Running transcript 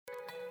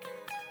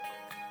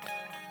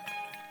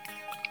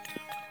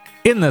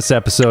In this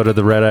episode of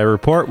the Red Eye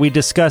Report, we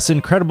discuss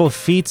incredible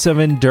feats of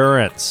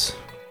endurance.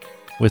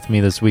 With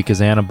me this week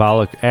is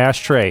Anabolic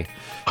Ashtray.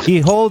 He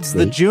holds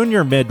the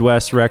junior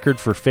Midwest record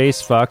for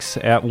face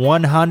fucks at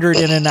 100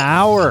 in an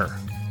hour.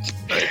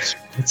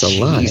 It's a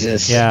lot.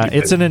 Jesus. Yeah,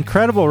 it's an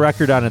incredible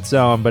record on its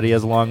own, but he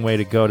has a long way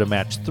to go to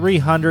match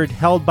 300,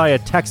 held by a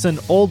Texan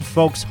old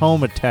folks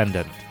home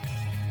attendant.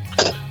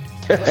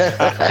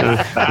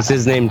 Is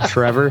his name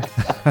Trevor?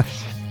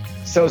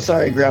 So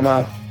sorry,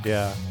 Grandma.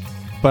 Yeah.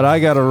 But I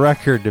got a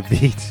record to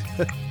beat.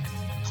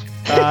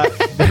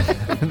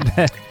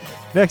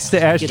 Next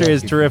to Ashtray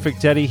is Terrific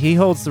Teddy. He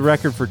holds the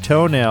record for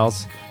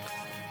toenails,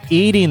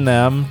 eating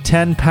them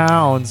 10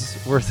 pounds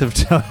worth of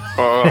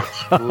toenails.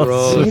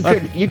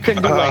 You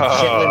could do like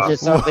chitlins or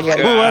something.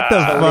 What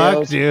the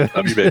fuck,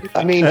 dude?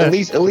 I mean, at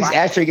least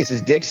Ashtray gets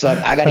his dick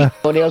sucked. I got to eat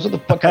toenails. What the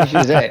fuck kind of shit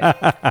is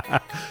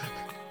that?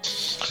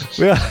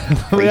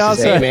 We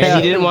also Hey man,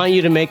 he didn't want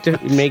you to make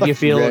you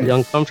feel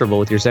uncomfortable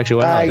with your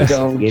sexuality. I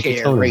don't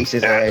care,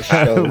 racist ass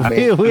show,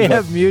 man. we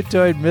have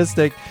Mutoid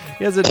Mystic.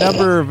 He has a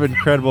number of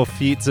incredible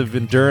feats of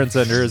endurance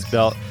under his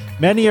belt.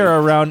 Many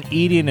are around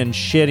eating and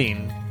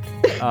shitting.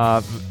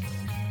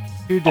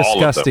 Too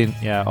disgusting.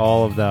 Yeah,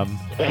 all of them.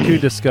 Too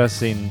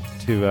disgusting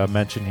to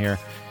mention here.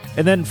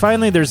 And then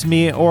finally, there's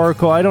me,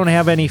 Oracle. I don't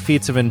have any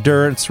feats of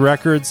endurance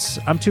records.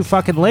 I'm too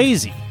fucking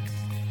lazy.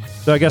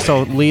 So I guess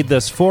I'll lead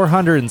this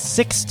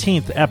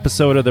 416th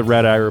episode of the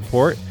Red Eye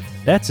Report.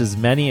 That's as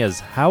many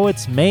as how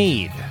it's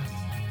made.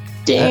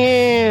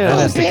 Damn! That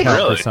has to count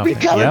for We something.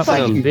 got Yep.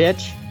 Son,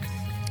 bitch.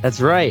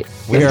 That's right.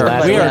 We are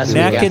last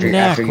neck week and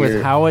neck after with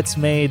your- how it's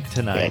made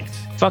tonight.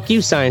 Fuck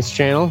you, Science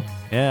Channel.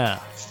 Yeah.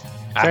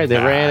 That's right, they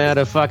ran out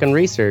of fucking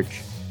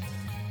research.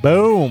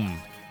 Boom.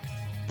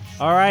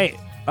 All right.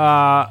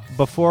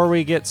 Before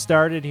we get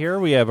started here,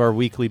 we have our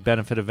weekly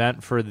benefit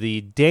event for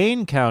the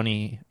Dane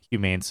County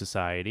Humane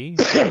Society.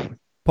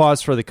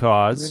 Pause for the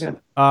cause.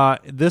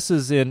 This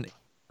is in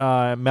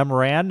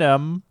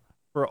memorandum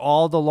for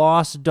all the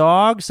lost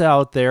dogs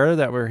out there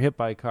that were hit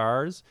by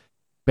cars.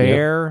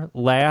 Bear,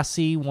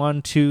 Lassie,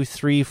 1, 2,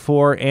 3,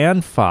 4,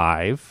 and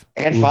 5.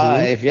 And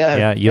 5, yeah.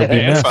 Yeah, you'll be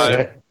And missed.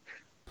 5.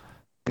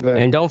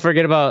 And don't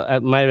forget about,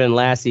 it might have been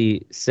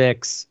Lassie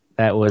 6.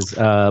 That was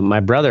my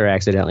brother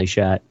accidentally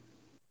shot.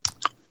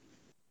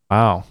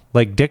 Wow.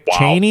 Like Dick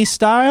Cheney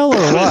style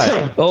or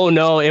what? Oh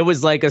no, it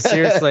was like a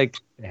serious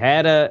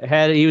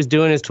he was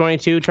doing his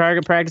 22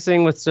 target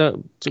practicing with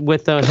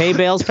hay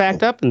bales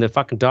packed up, and the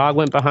fucking dog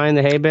went behind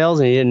the hay bales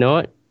and he didn't know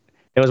it.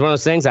 It was one of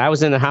those things. I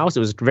was in the house. It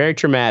was very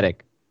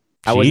traumatic.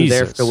 I wasn't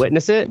there to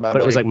witness it, but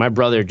it was like my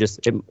brother I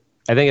think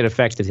it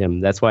affected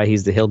him. That's why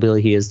he's the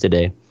hillbilly he is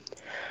today.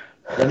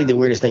 I think the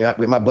weirdest thing,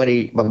 my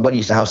buddy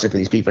used to house sit for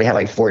these people. He had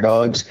like 4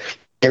 dogs.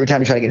 Every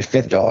time he tried to get a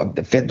 5th dog,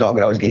 the 5th dog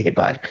would always get hit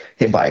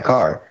by a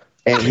car.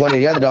 And one of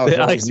the other dogs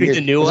always near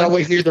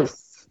the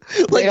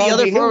like the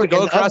other 4 would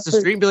go across the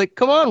street and be like,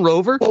 "Come on,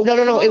 Rover." Well,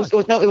 no. It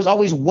was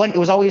always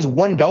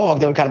one dog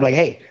that would kind of like,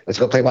 "Hey, let's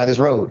go play by this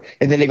road,"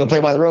 and then they go play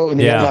by the road, and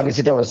the other dog would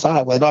sit there on the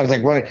side while the dog's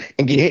like running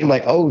and get hit. And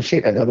like, oh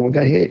shit, another one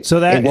got hit.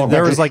 So that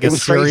there was like a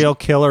serial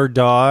killer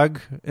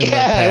dog. In the it was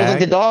like pack?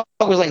 the dog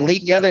was like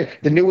leading the other.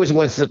 The newest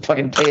ones to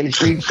fucking play in the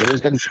streets. It was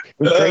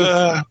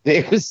crazy.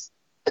 It was.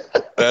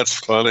 That's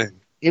funny.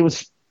 It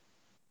was.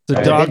 The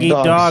dog eat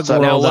dog So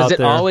world Now, was out it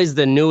there. always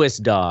the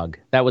newest dog?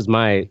 That was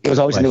my. It was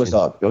always question. the newest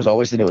dog. It was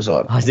always the newest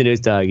dog. Oh, it's the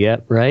newest dog.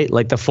 Yep, right.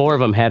 Like the 4 of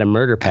them had a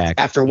murder pact.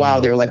 After a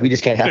while, they were like, "We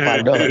just can't have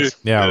 5 dogs."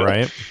 Yeah,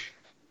 right.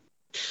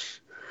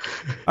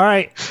 All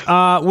right,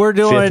 we're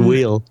Fifth doing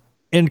wheel.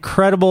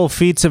 incredible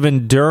feats of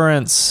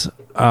endurance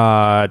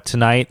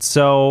tonight.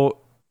 So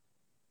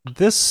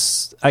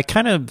this, I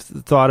kind of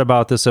thought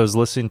about this. I was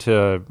listening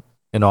to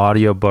an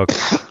audiobook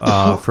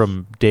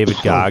from David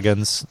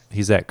Goggins.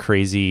 He's that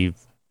crazy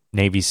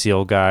Navy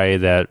SEAL guy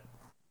that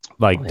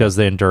does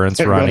the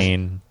endurance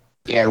running.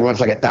 Yeah, runs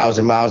like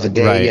 1,000 miles a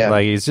day. Right, Yeah.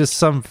 like he's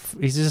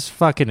just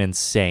fucking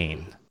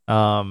insane.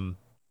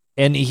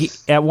 And he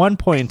at one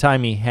point in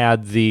time he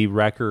had the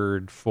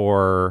record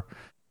for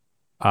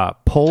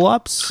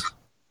pull-ups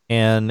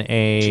and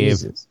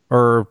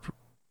or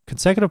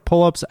consecutive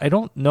pull-ups. I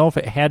don't know if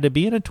it had to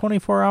be in a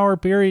 24-hour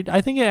period.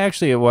 I think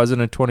it was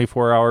in a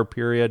 24-hour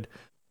period.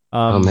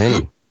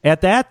 Man.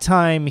 At that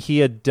time he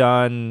had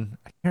done,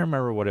 I can't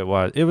remember what it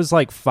was. It was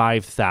like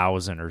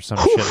 5,000 or some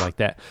shit like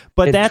that.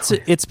 But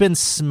it's been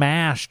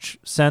smashed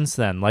since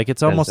then. Like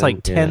it's almost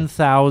like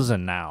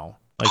 10,000 now.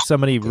 Like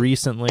somebody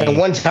recently. At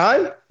one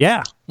time?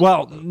 Yeah.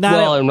 Well,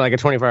 not in like a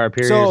 24-hour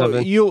period or so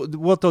something.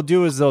 what they'll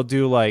do is they'll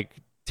do like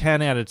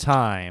 10 at a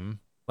time,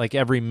 like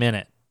every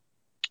minute.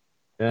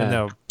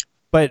 Yeah.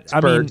 But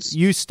Spurts. I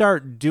mean, you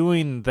start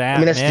doing that I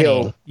mean, that's many,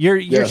 still-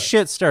 your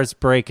shit starts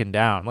breaking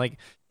down. Like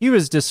he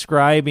was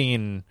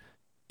describing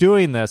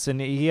doing this, and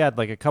he had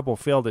like a couple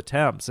failed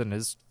attempts, and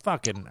his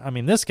fucking, I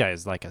mean, this guy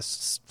is like a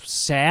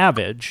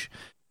savage,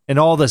 and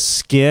all the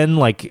skin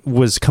like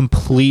was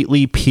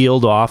completely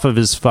peeled off of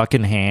his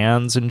fucking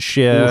hands and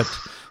shit.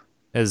 Oof.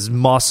 His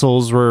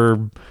muscles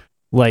were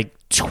like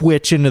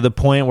twitching to the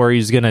point where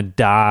he's gonna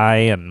die,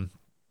 and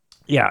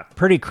yeah,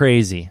 pretty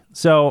crazy.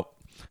 So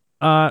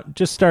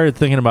just started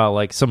thinking about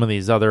like some of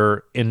these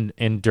other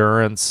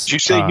endurance. Did you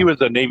say he was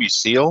a Navy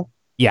SEAL?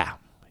 Yeah,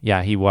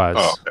 he was.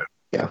 Oh, okay.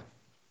 Yeah.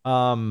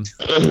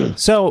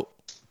 So,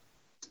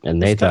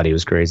 And they thought he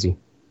was crazy.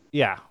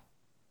 yeah.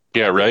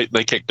 Yeah, right.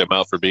 They kicked him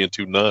out for being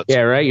too nuts. Yeah,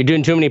 right. You're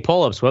doing too many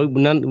pull-ups. Well,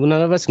 none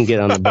of us can get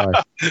on the bar.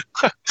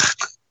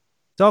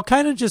 So I'll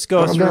kind of just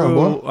go Calm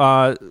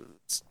down, through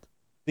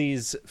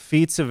these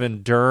feats of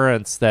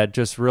endurance that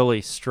just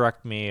really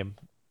struck me.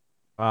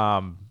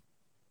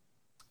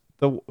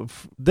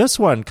 This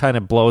one kind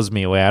of blows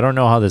me away. I don't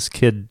know how this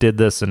kid did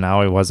this and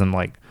how he wasn't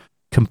like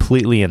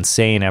completely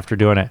insane after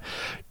doing it.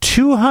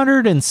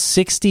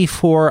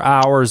 264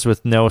 hours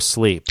with no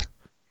sleep.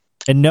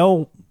 And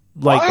no,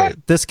 like,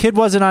 What? this kid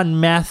wasn't on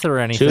meth or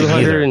anything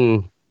 200 either.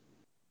 and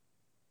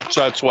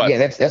So that's what?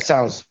 Yeah, that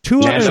sounds.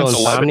 200 national That's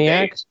 11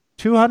 insomniac. days. It's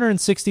like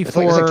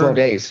 264 12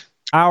 days.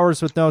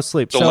 hours with no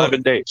sleep. It's So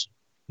 11 days.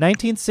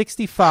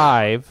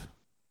 1965,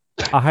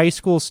 a high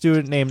school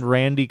student named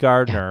Randy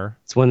Gardner,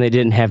 It's when they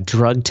didn't have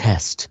drug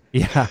test.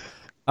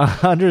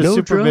 under No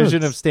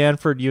supervision drugs. of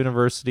Stanford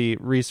University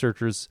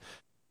researchers,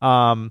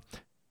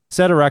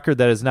 set a record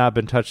that has not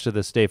been touched to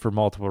this day for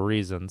multiple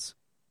reasons.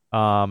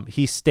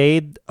 He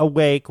stayed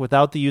awake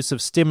without the use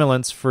of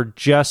stimulants for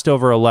just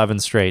over 11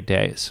 straight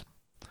days.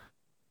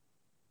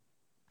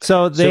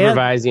 So they had-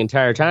 Supervised the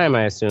entire time,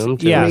 I assume.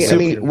 to- Yeah,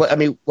 I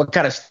mean, what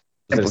kind of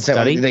Is it a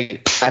study? Did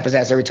they slap his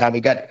ass every time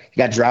he got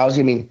drowsy?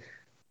 I mean,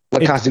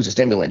 what constitutes a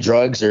stimulant?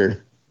 Drugs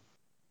or?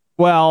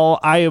 well,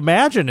 I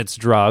imagine it's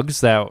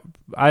drugs. That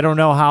I don't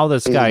know how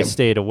this guy Yeah.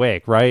 stayed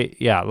awake, right?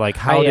 Yeah, like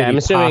how did he I'm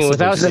assuming possibly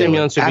without stay awake?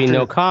 stimulants would be After-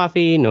 no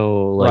coffee,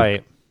 no like.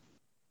 Right.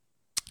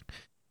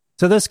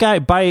 So this guy,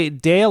 by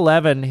day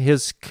 11,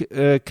 his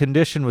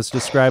condition was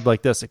described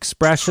like this: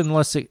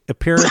 expressionless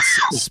appearance,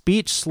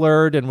 speech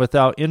slurred and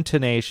without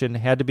intonation,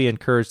 had to be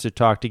encouraged to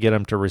talk to get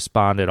him to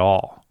respond at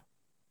all.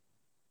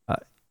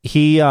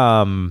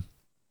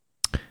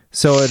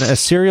 So in a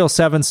serial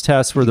sevens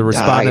test where the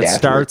respondent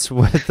afterward. starts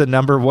with the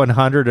number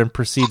 100 and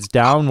proceeds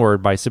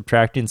downward by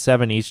subtracting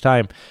 7 each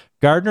time,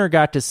 Gardner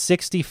got to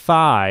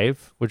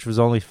 65, which was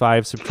only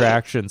 5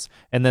 subtractions,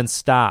 and then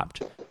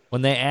stopped.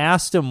 When they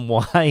asked him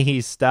why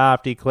he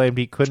stopped, he claimed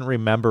he couldn't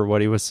remember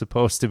what he was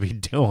supposed to be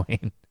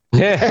doing.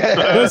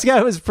 This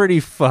guy was pretty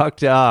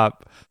fucked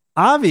up.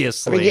 I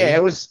Obviously. mean, yeah,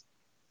 it was.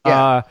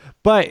 Yeah.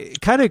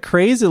 But kind of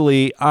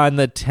crazily, on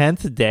the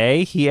 10th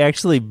day, he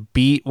actually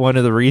beat one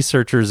of the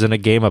researchers in a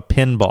game of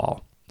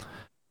pinball.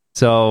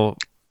 So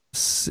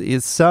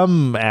it's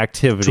some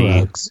activity.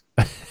 Drugs.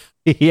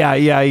 Yeah.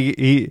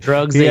 He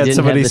Drugs. he They had didn't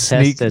somebody have the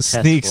test to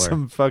sneak test for.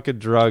 some fucking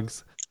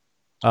drugs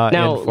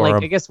Now, in for like,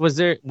 him. I guess was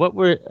there what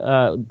were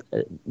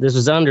this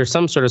was under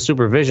some sort of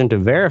supervision to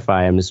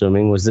verify? I'm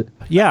assuming was it?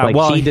 Yeah, like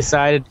well, he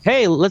decided,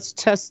 hey, let's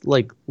test.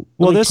 Like,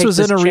 well, let me this take was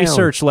in a challenge.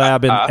 research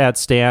lab at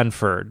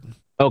Stanford.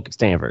 Oh,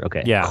 Stanford.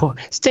 Okay. Yeah. Cool.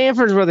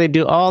 Stanford's where they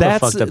do all the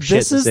fucked up shit.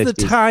 This is in the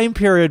 60s. time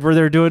period where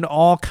they're doing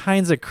all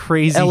kinds of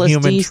crazy LSD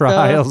human stuff,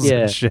 trials yeah.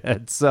 and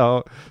shit.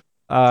 So,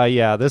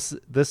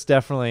 this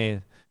definitely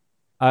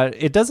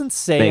it doesn't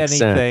say Makes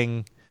sense.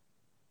 anything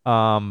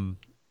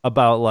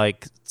about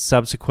like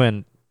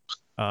subsequent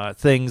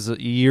things,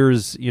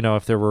 years,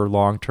 if there were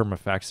long-term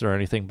effects or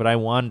anything, but I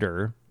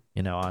wonder,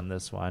 on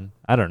this one.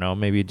 I don't know,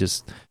 maybe he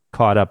just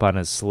caught up on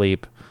his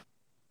sleep.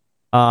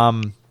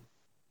 All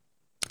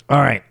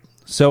right.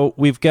 So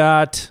we've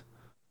got,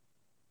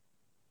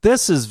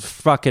 this is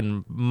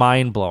fucking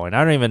mind-blowing.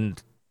 I don't even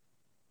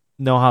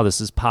know how this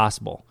is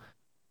possible.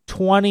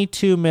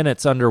 22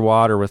 minutes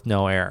underwater with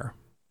no air.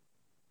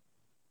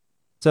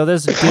 So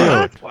this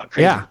dude,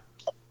 Crazy. yeah,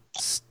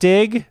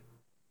 Stig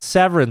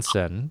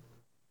Severinsen.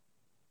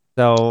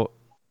 So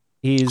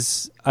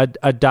he's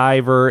a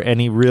diver,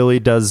 and he really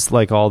does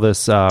like all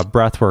this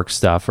breathwork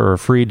stuff, or a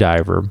free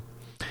diver.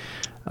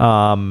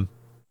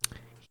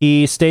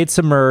 He stayed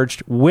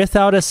submerged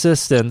without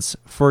assistance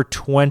for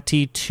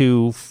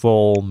 22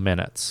 full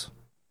minutes.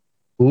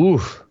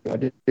 Oof. I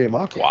didn't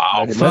mock it. Wow.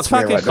 I didn't That's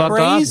mock it. fucking Fuck off,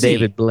 crazy.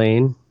 David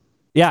Blaine.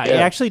 Yeah, Yeah.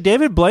 actually,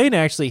 David Blaine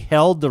actually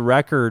held the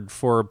record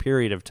for a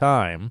period of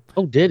time.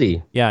 Oh, did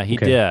he? Yeah, he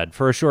Okay. did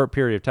for a short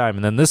period of time,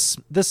 and then this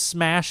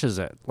smashes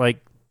it. Like,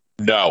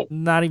 No.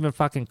 not even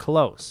fucking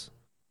close.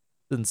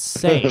 It's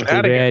insane. Too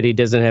bad he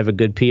doesn't have a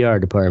good PR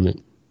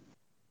department.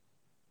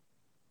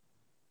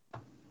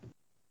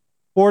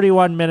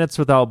 41 minutes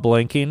without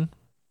blinking.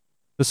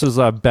 This was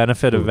a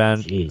benefit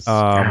event jeez.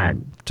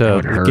 God, that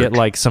would to hurt. get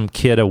like some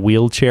kid a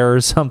wheelchair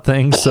or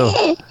something.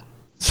 So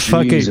it's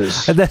fucking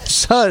Jesus.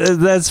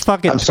 that's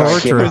fucking I'm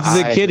sorry, kid. torturous. Was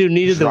it the kid who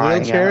needed the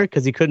Drying wheelchair out.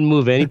 because he couldn't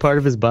move any part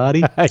of his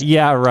body?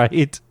 Yeah,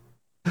 right.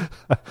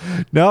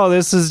 No,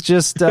 this is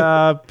just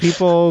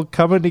people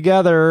coming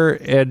together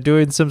and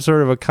doing some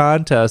sort of a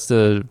contest,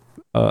 a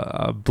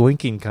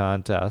blinking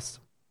contest.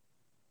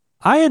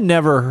 I had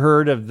never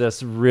heard of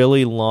this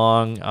really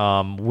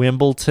long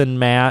Wimbledon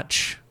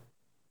match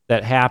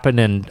that happened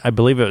in, I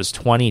believe it was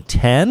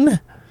 2010.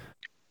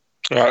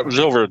 It was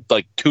over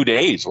like 2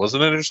 days,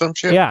 wasn't it, or some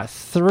shit? Yeah,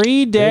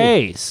 3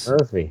 days.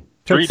 Perfect.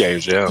 3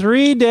 days, yeah.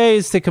 3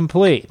 days to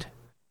complete.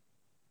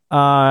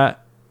 And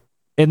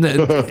And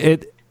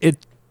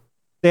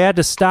they had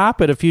to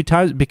stop it a few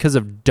times because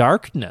of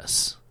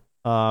darkness,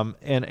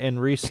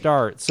 and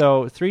restart.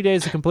 So 3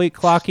 days of complete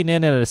clocking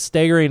in at a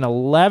staggering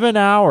 11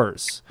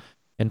 hours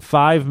and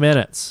 5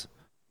 minutes.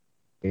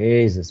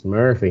 Jesus,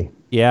 Murphy.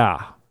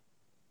 Yeah,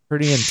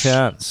 pretty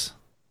intense.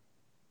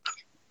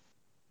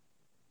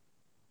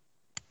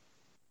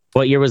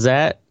 What year was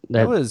that?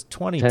 That was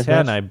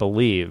 2010, I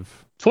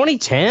believe.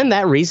 2010?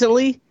 That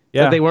recently?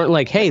 Yeah. That they weren't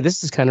like, hey,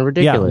 this is kind of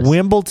ridiculous. Yeah,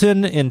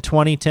 Wimbledon in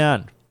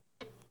 2010.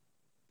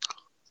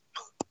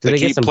 They get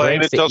keep some playing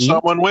breaks until to eat?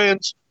 someone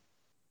wins.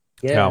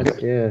 Yeah. No.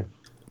 Yeah.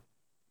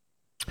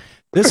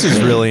 This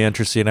is really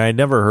interesting. I had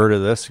never heard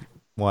of this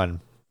one.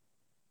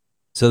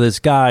 So this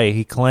guy,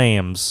 he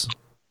claims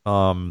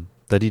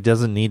that he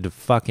doesn't need to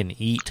fucking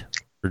eat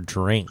or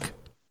drink.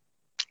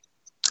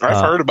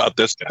 I've heard about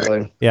this guy.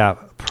 Really. Yeah,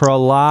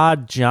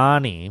 Prahlad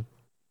Johnny,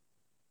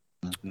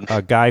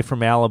 a guy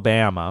from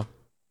Alabama.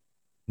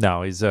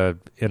 No, he's an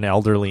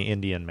elderly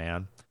Indian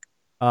man.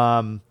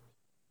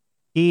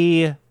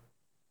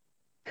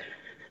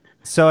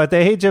 So at the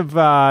age of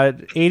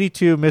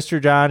 82,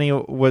 Mr. Johnny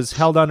was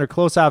held under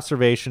close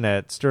observation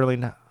at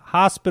Sterling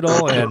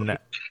Hospital in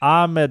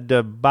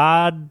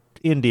Ahmedabad,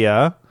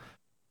 India,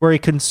 where he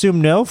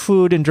consumed no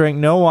food and drank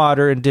no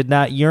water and did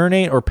not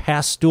urinate or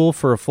pass stool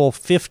for a full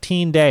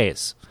 15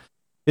 days.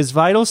 His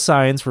vital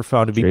signs were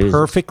found to be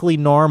perfectly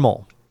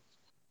normal.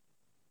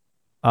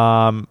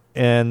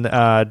 And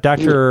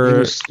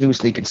Dr. He was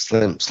sneaking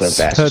slim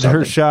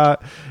fast. Shah,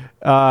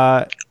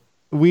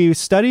 we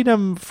studied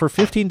him for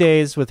 15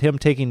 days with him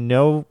taking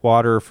no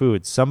water or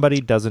food. Somebody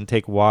doesn't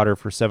take water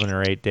for 7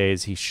 or 8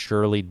 days, he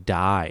surely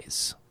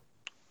dies.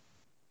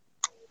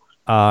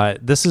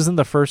 This isn't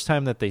the first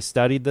time that they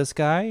studied this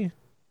guy.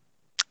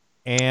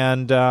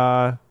 And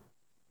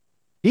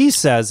he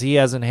says he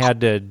hasn't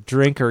had to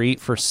drink or eat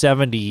for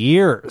 70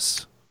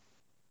 years.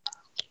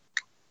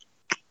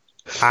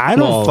 I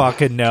don't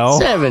fucking know.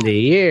 70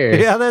 years.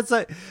 Yeah, that's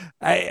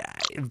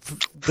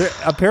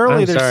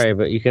apparently I'm there's... sorry,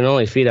 but you can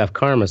only feed off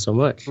karma so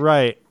much.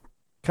 Right.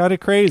 Kind of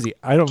crazy.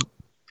 I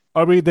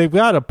mean, they've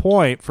got a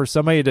point for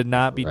somebody to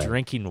not be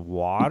drinking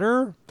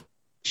water.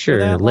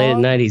 Sure, late at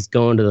night he's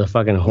going to the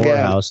fucking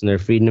whorehouse and they're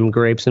feeding him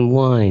grapes and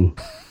wine.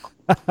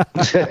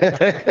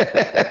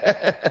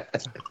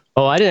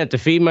 Oh, I didn't have to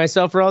feed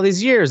myself for all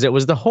these years. It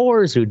was the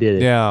whores who did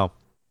it. Yeah. All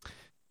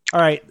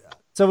right.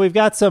 So we've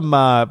got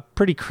some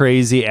pretty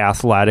crazy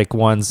athletic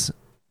ones.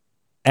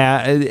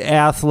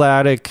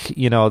 Athletic,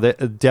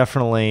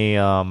 definitely.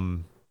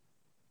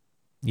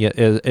 Yeah,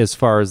 as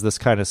far as this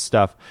kind of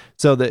stuff.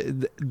 So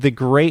the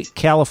Great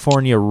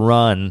California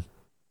Run.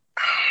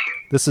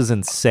 This is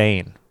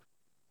insane.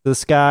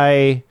 This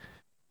guy,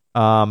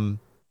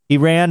 he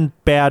ran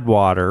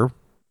Badwater,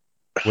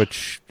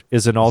 which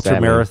is an ultra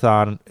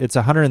marathon. It's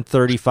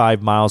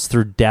 135 miles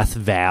through Death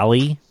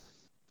Valley.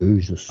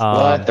 Jesus.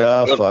 What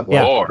the fuck?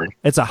 Yeah, Lord.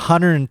 it's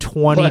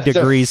 120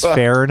 degrees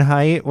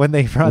Fahrenheit when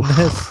they run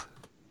this.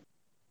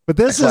 But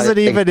this isn't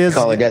even as...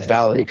 Call it Death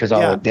Valley because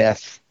all the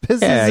death.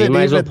 This yeah, isn't you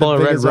might as well even pull a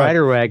the Red biggest one.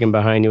 Ryder wagon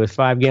behind you with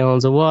 5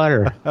 gallons of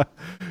water.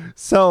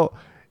 So,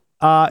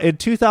 in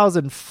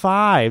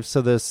 2005,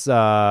 so this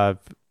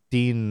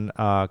Dean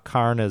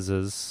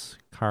Karnazes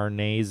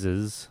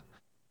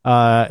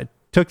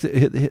took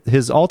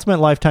his ultimate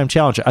lifetime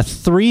challenge, a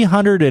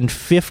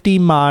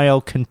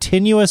 350-mile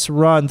continuous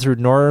run through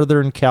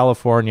Northern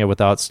California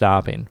without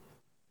stopping.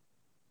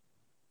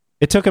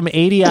 It took him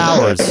 80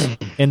 hours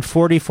and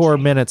 44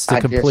 minutes to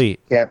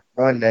complete, just kept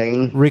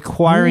running,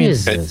 requiring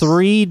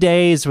 3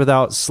 days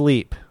without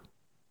sleep.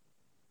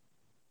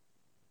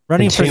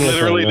 Running for... He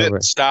literally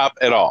didn't stop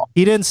at all.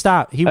 He didn't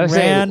stop. He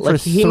ran for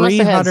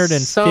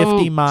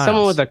 350 miles.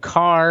 Someone with a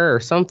car or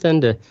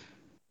something to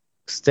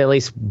at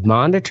least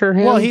monitor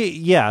him. Well,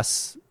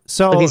 yes.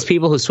 So like these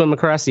people who swim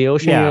across the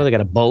ocean, they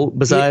got a boat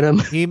beside him.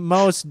 He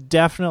most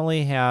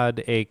definitely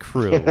had a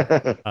crew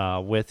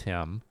with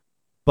him.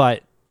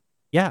 But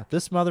yeah,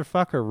 this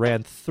motherfucker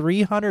ran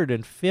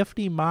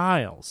 350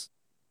 miles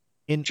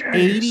in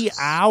 80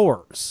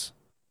 hours.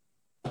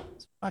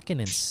 It's fucking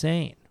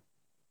insane.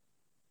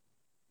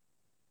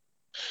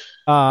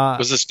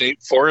 Was the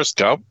state Forrest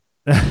Gump?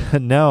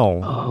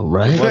 No. Oh,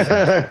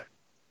 right.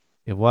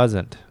 It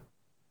wasn't.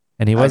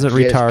 And he wasn't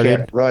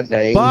retarded.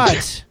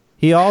 But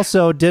he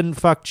also didn't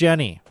fuck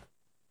Jenny.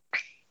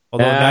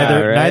 Although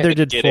neither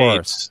did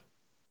Forrest.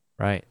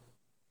 Right.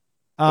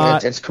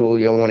 That's cool.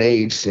 You don't want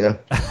AIDS,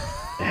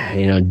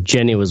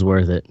 Jenny was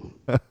worth it.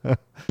 I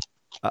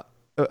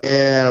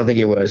don't think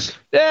it was.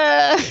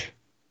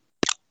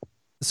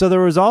 So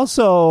there was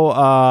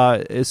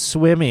also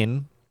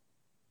swimming.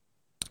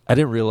 I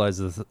didn't realize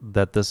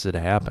that this had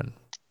happened.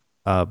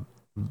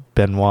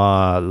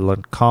 Benoit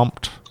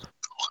Lecomte,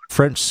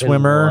 French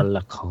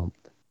swimmer.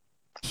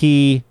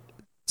 He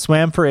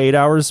swam for 8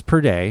 hours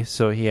per day,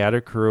 so he had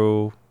a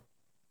crew.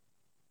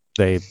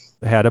 They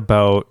had a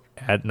boat.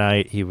 At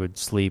night, he would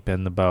sleep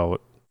in the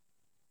boat.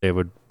 They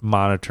would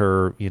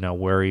monitor,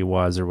 where he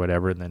was or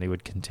whatever, and then he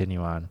would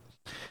continue on.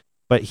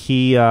 But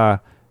he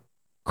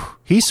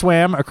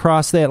swam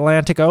across the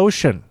Atlantic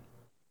Ocean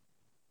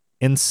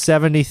in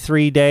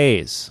 73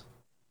 days.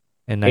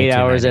 In 8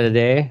 hours 1990. at a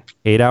day.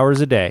 8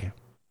 hours a day.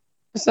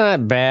 That's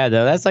not bad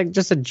though. That's like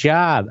just a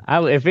job.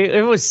 If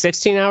it was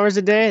 16 hours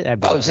a day, that'd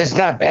be Oh, it's just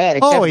not bad.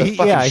 Oh, except the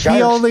fucking he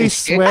sharks only and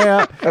shit.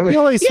 swam. I mean, He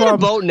only he had a swam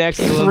boat next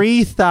to him.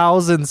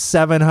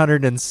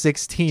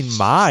 3,716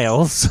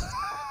 miles.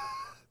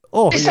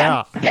 Oh It's yeah,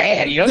 not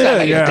bad. You know, it's not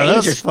like yeah, it's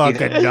that's dangerous either.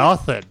 fucking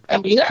nothing. I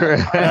mean,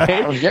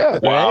 yeah. Yeah.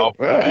 Wow.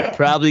 Right.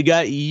 Probably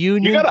got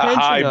union. You got a pension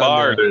high on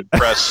bar there.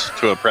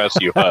 to impress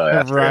you,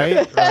 after.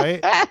 Right.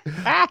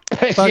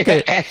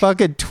 Fucking That's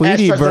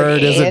Tweety just like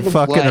Bird isn't and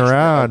fucking flesh,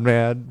 around,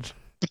 man.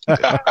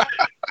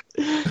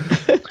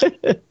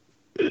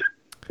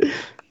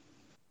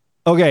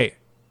 Okay,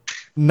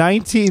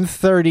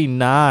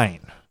 1939.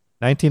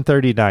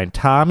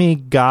 Tommy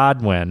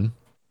Godwin.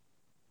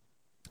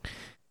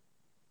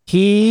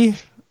 He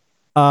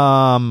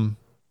rode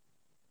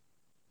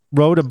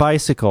a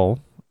bicycle.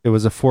 It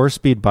was a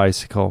 4-speed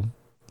bicycle.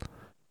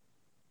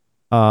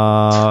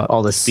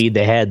 All the speed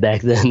they had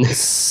back then.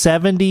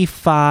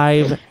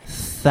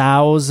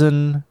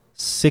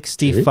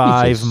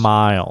 75,065 Jesus.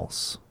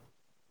 miles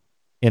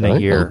in a Damn.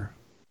 year.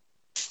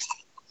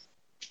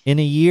 In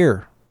a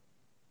year.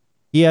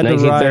 He had to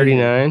ride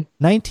 1939.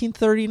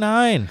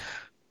 1939.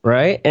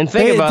 Right? And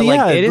think about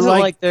yeah, it isn't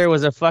like- like there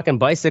was a fucking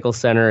bicycle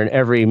center in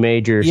every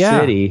major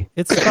Yeah, city.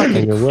 it's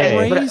fucking Your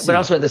way. crazy. But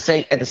also at the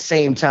same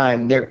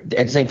time there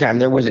it's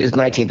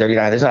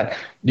 1939. There's not,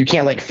 you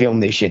can't like film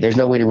this shit. There's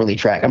no way to really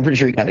track. I'm pretty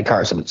sure he got a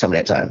car some of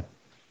that time.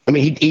 I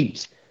mean,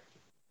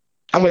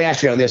 I'm gonna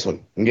ask you on this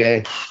one,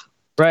 okay?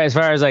 Right, as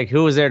far as like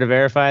who was there to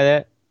verify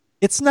that?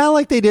 It's not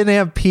like they didn't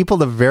have people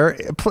to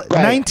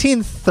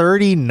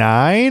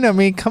 1939. I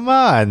mean, come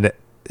on.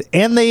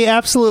 And they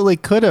absolutely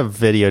could have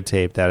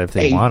videotaped that if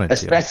they wanted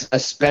to.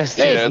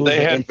 Especially Yeah,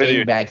 they had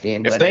video back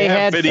then. If But They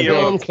have had video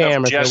film of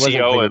cameras. There Jesse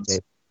wasn't Owens. videotape.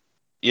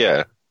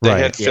 Yeah, they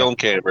Right. had film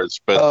cameras,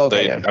 but Oh,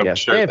 okay, I'm yeah.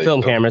 sure They had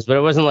film cameras, but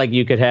it wasn't like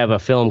you could have a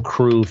film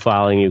crew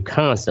following you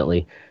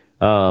constantly.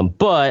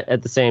 But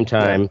at the same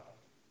time,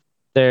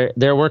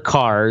 there were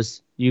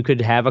cars. You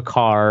could have a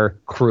car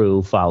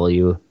crew follow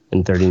you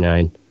in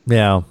 39.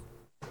 Yeah.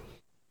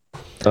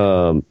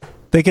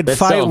 They could That's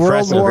fight so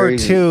World impressive. War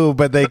II,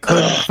 but they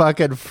couldn't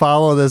fucking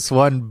follow this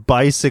one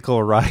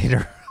bicycle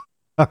rider.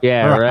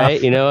 Yeah,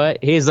 right. You know what?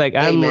 He's like,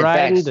 Hey, I'm man,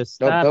 riding facts. to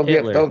stop don't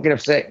Hitler. get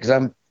upset because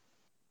I'm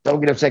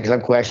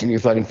questioning your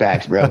fucking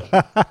facts, bro.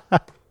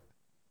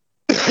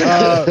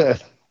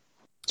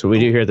 So we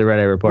do here at the Red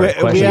Eye Report. We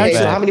Question actually- is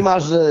So back. how many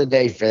miles was it a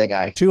day for that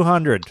guy?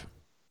 200.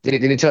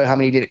 Did it tell you how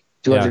many he did it?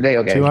 200 a day?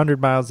 Okay.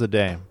 200 miles a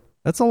day.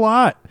 That's a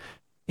lot.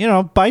 You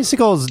know,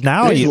 bicycles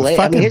now, His leg-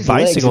 I mean, fucking his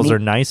legs, bicycles I mean- are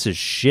nice as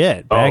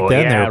shit. Back Oh,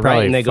 then, yeah, they were probably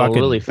right, and they fucking go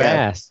really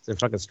fast. They're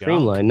fucking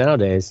streamlined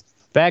nowadays.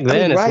 Back I mean,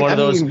 then, it's ride- one of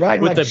I mean, those you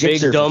ride with like the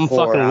big Gixxer for dumb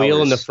 4 fucking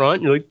wheel in the hours.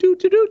 front. You're like doo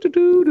doo doo doo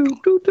doo doo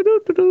doo doo doo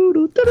doo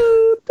doo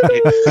doo.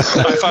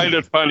 I find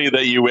it funny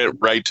that you went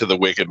right to the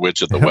Wicked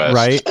Witch of the West.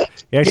 right?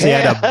 He actually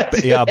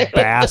had a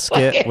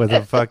basket with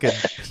a fucking.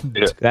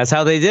 That's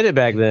how they did it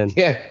back then.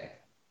 Yeah.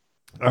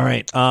 All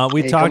right.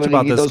 We Hey, talked come in about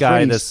and eat this those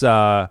guy, footies. this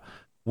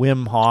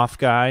Wim Hof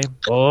guy.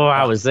 Oh,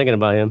 I was thinking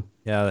about him.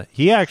 Yeah,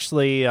 he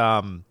actually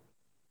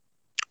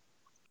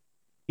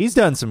he's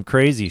done some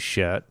crazy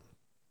shit.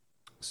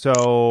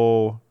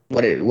 So What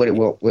did he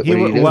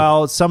do?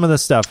 well, some of the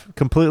stuff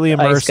completely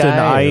immersed in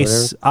guy or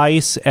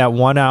ice at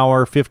 1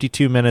 hour,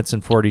 52 minutes,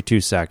 and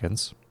 42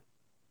 seconds.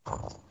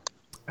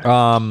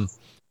 Wow.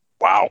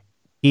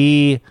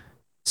 He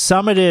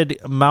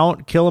summited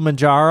Mount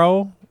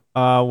Kilimanjaro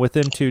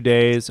within 2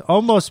 days,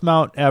 almost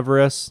Mount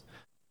Everest,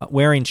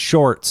 wearing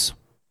shorts.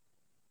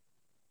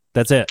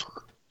 That's it.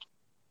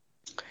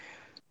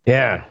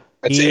 Yeah,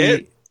 That's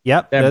it?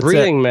 Yep. that that's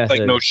breathing it. method.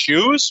 Like no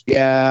shoes?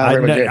 Yeah. I,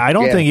 remember that. I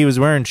don't Yeah. think he was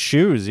wearing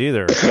shoes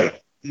either.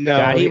 No,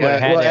 God, he would've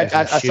had to have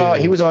I some saw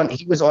shoes. he was on.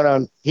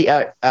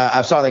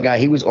 I saw the guy.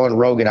 He was on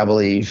Rogan, I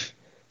believe,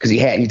 because he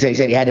said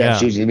he had to have Yeah.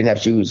 shoes. He didn't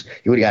have shoes.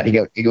 He would have got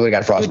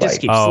just frostbite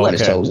keep on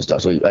his okay. toes and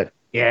stuff. So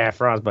Yeah,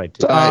 frostbite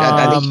too.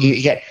 I think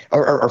he had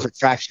or for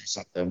traction or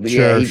something. But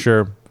Sure, yeah,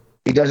 sure.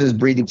 he does his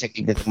breathing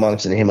technique that the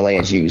monks and the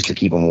Himalayans use to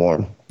keep him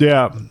warm.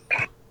 Yeah.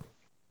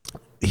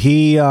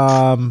 He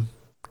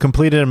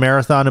completed a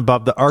marathon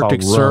above the Arctic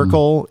Called rum.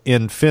 Circle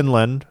in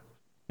Finland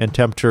and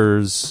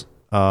temperatures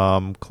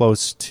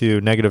close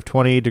to negative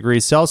 20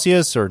 degrees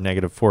Celsius or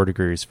negative 4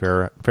 degrees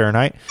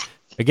Fahrenheit.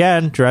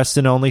 Again, dressed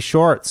in only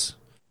shorts.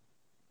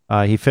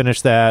 He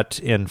finished that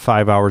in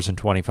 5 hours and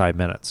 25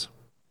 minutes.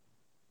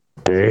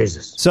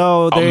 Jesus.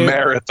 So A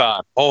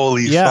marathon.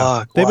 Holy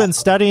fuck. they've Wow. been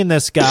studying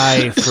this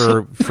guy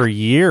for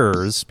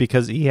years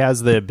because he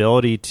has the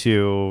ability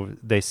to.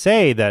 They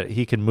say that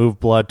he can move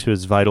blood to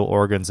his vital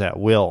organs at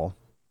will.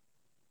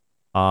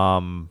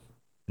 And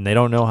they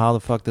don't know how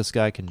the fuck this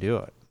guy can do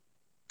it,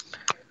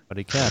 but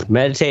he can.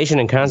 Meditation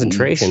and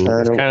concentration.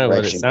 That's kind of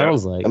what it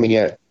sounds like. I mean,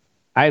 yeah.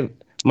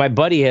 My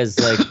buddy has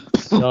like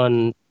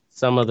done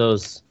some of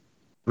those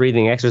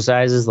breathing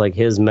exercises, like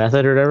his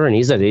method or whatever, and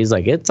he's like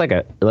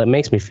it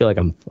makes me feel like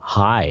I'm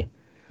high.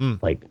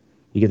 Like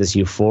you get this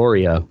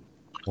euphoria.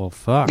 Well,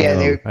 fuck.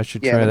 Yeah, I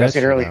should yeah, try like I that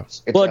said shit earlier.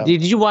 out. Well,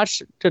 did you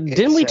watch?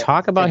 Didn't we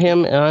talk about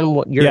him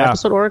on your Yeah.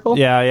 episode, Oracle?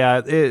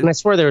 Yeah. And I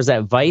swear there was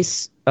that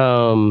Vice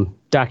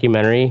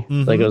documentary,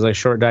 like it was like a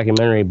short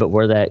documentary, but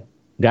where that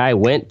guy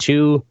went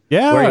to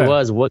where he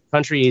was, what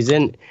country he's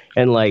in,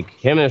 and like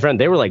him and a friend,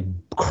 they were like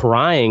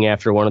crying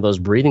after one of those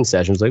breathing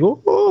sessions, like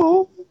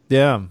oh.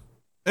 Yeah.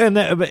 And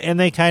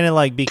they kind of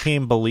like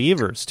became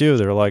believers too.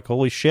 They're like,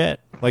 holy shit.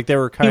 Like they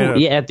were kind of.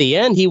 Yeah, at the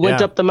end, he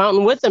went up the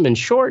mountain with them in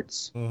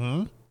shorts.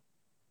 Mm-hmm.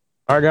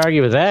 Hard to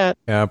argue with that.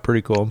 Yeah,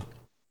 pretty cool.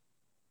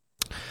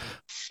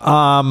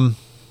 Okay,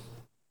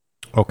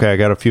 I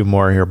got a few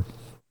more here.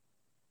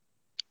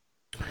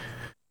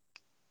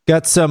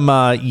 Got some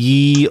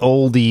ye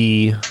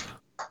olde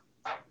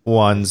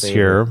ones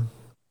here.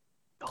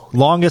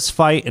 Longest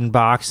fight in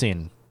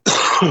boxing.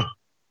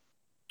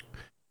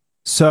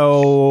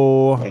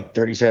 So like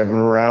 37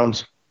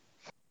 rounds.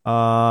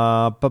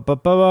 April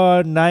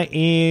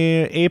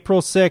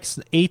 6th,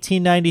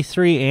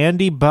 1893,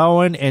 Andy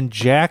Bowen and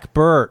Jack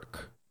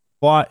Burke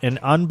fought an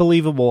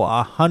unbelievable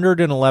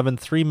 111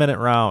 3-minute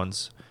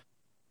rounds,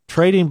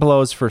 trading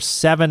blows for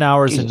 7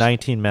 hours and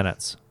 19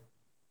 minutes.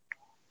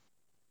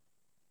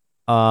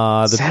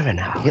 The 7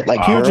 hours.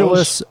 Like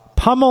pugilists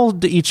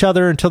pummeled each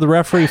other until the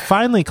referee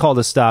finally called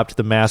a stop to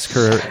the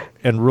massacre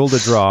and ruled a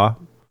draw.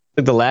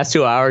 The last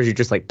 2 hours, you're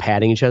just like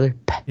patting each other.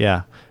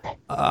 Yeah.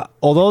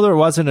 Although there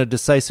wasn't a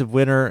decisive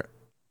winner,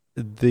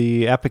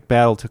 the epic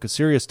battle took a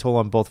serious toll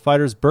on both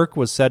fighters. Burke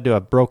was said to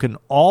have broken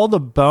all the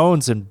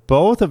bones in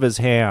both of his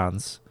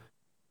hands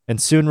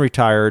and soon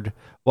retired,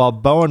 while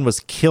Bowen was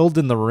killed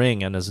in the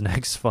ring in his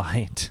next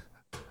fight.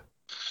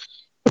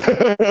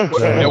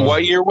 And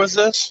what year was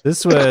this?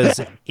 This was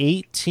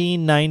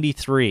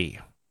 1893.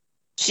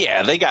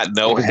 Yeah, they got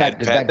no head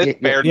pet. That's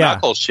bare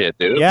knuckle shit,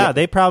 dude. Yeah,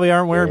 they probably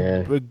aren't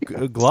wearing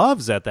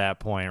gloves at that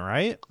point,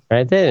 right?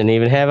 Right, they didn't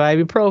even have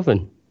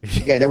ibuprofen.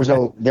 Yeah, there was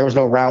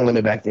no round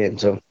limit back then,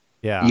 so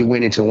yeah, you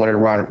went into one of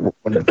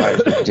the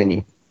fighters to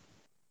continue.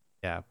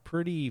 Yeah,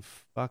 pretty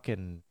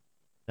fucking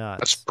nuts.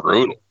 That's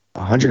brutal.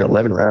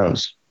 111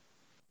 rounds.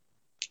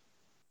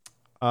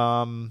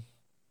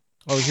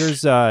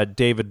 Here's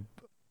David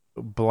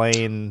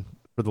Blaine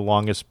for the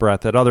longest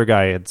breath. That other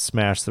guy had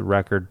smashed the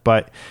record,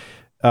 but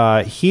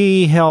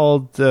he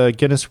held the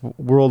Guinness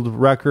World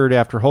Record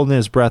after holding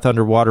his breath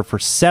underwater for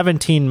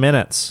 17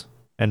 minutes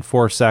and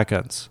 4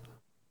 seconds,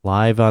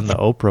 live on the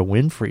Oprah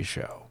Winfrey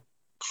Show.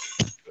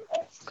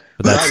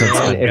 But that's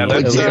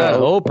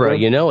Oprah.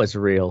 You know it's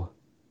real.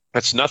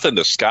 That's nothing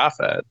to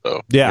scoff at,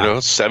 though. Yeah, you know,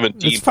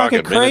 17 it's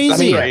fucking minutes.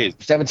 crazy. That's crazy.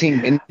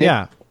 17 minutes.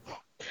 Yeah.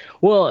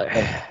 Well,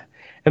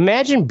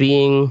 imagine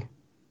being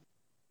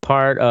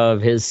part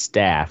of his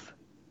staff,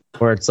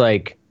 where it's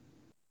like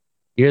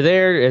you're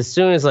there as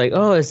soon as like,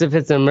 oh, as if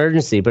it's an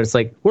emergency, but it's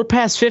like we're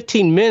past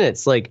 15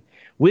 minutes. Like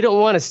we don't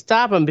want to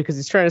stop him because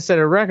he's trying to set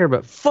a record,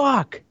 but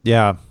fuck.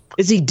 Yeah.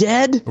 Is he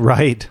dead?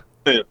 Right.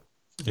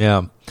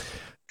 Yeah.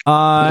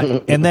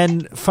 And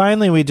then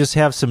finally, we just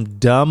have some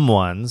dumb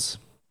ones.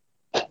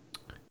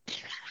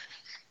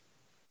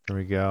 Here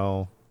we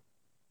go.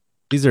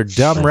 These are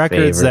dumb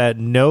records that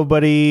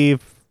nobody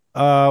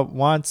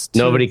wants to.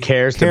 Nobody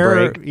cares to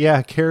break.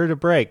 Yeah, care to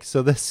break.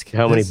 So this.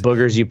 How many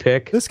boogers you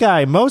pick? This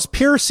guy, most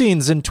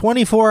piercings in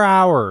 24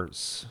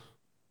 hours.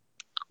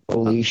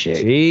 Holy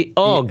shit.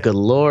 Good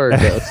lord.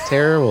 That's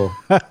terrible.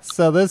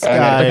 So this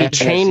guy. He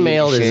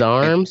chainmailed his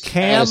arms. See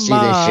this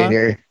shit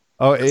here.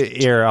 Oh,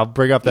 here, I'll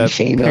bring up that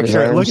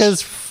picture. Look at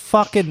his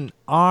fucking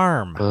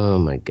arm. Oh,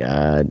 my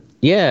God.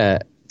 Yeah.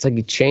 It's like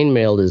he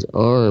chainmailed his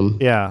arm.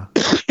 Yeah.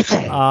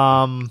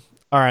 All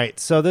right.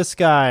 So this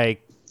guy,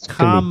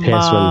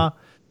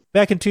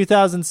 back in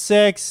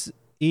 2006,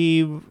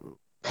 he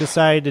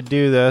decided to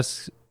do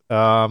this.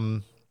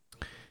 So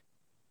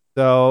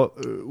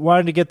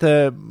wanted to get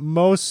the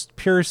most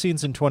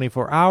piercings in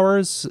 24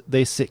 hours.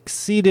 They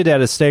succeeded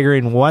at a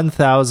staggering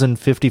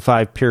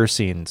 1,055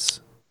 piercings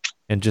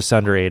in just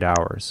under 8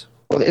 hours.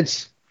 Well, I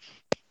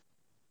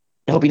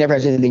hope he never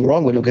has anything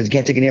wrong with him because he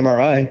can't take an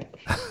MRI.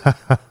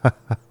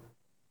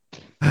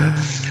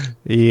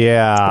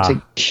 Yeah. Take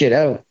shit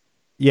out.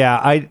 Yeah,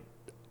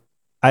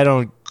 I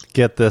don't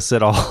get this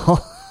at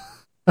all.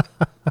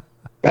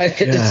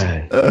 Right?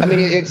 I mean,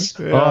 it's.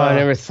 Oh, I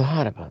never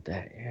thought about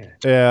that.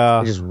 Yeah.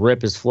 You just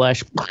rip his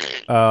flesh.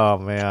 Oh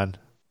man,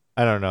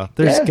 I don't know.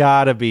 There's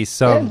got to be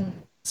some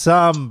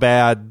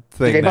bad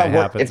thing that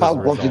happens. If I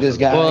worked with this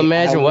guy, well,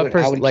 imagine what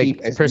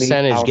keep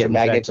percentage getting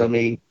maggots on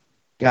me.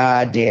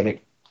 God damn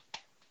it!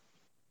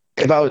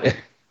 If I was,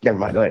 never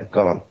mind. Go ahead.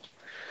 Go on.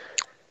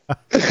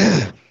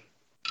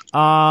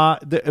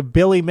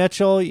 Billy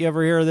Mitchell, you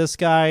ever hear of this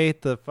guy?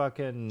 The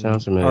fucking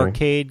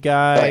arcade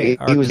guy.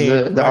 He was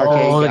the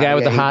arcade the guy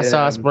with the hot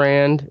sauce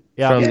brand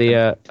from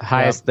the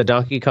the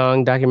Donkey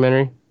Kong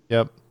documentary.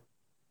 Yep.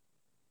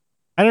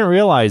 I didn't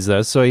realize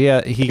this. So he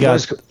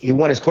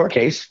won his court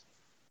case.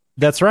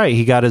 That's right.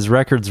 He got his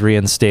records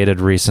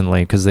reinstated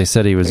recently because they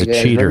said he was a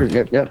cheater.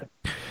 Yep.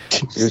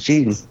 He was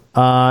cheating.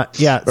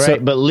 Yeah.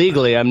 Right, but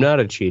legally, I'm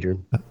not a cheater.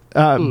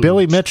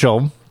 Billy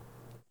Mitchell.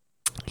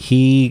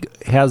 He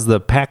has the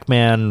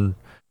Pac-Man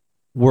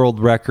world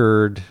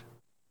record.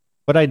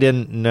 What I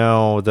didn't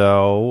know,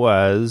 though,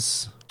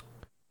 was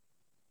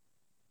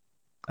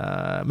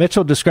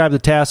Mitchell described the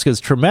task as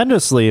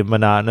tremendously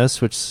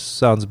monotonous, which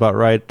sounds about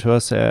right to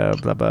us.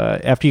 Blah, blah.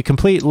 After you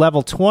complete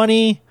level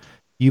 20,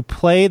 you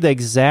play the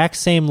exact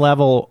same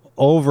level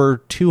over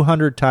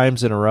 200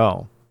 times in a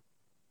row.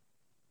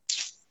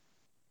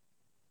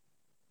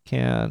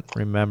 Can't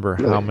remember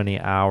how many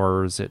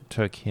hours it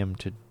took him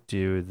to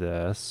do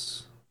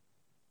this.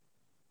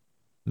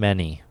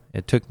 Many.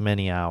 It took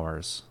many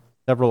hours.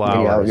 Several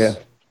hours. Yeah.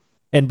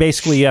 And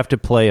basically you have to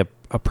play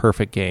a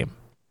perfect game.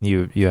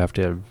 You have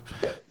to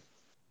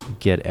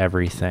get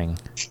everything.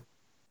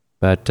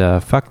 But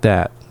fuck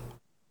that.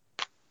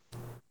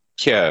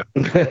 Yeah.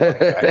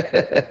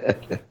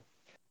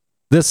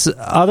 This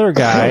other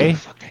guy,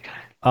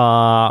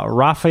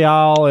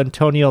 Rafael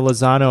Antonio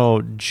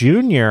Lozano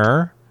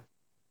Jr.,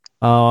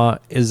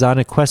 is on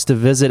a quest to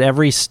visit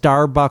every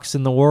Starbucks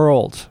in the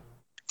world.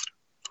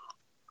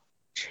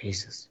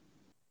 Jesus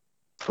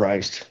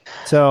Christ.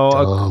 So,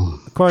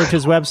 according to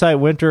his website,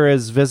 Winter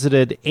has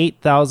visited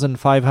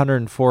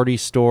 8,540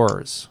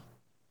 stores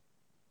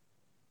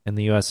in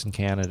the U.S. and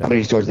Canada. How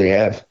many stores do they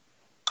have?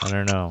 I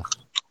don't know.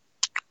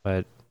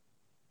 But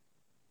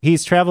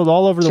he's traveled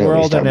all over the So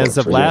world, and Starbucks as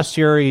of for last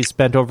year, he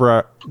spent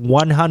over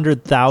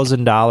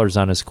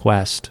 $100,000 on his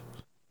quest.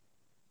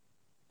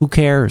 Who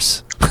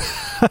cares?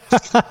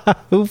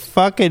 Who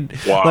fucking...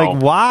 Wow.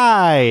 Like,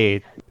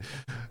 why?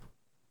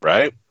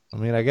 Right? I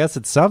mean, I guess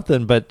it's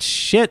something, but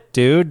shit,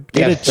 dude.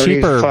 Get a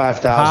cheaper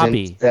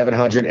hobby.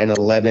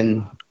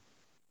 35,711.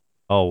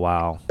 Oh,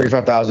 wow.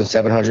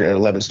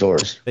 35,711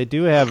 stores. They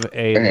do have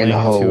a In the link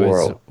whole to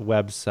world. his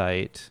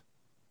website.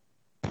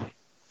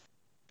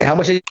 How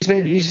much did you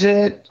spend? You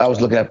said I was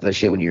looking up the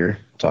shit when you were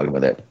talking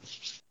about that.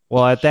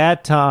 Well, at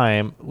that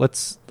time,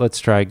 let's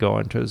try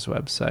going to his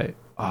website.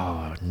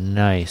 Oh,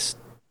 nice.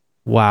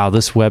 Wow,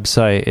 this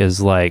website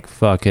is like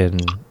fucking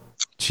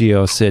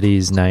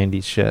GeoCities 90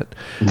 shit.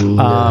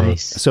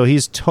 Nice. So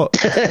he's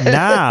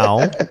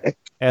now,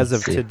 as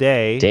of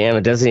today, Damn,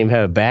 it doesn't even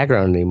have a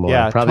background anymore.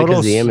 Yeah, Probably total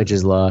because the image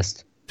is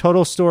lost.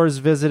 total stores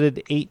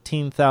visited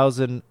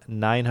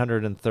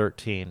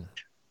 18,913.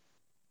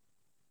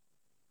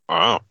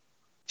 Wow.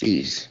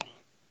 Jeez.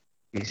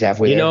 He's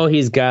halfway You there. know,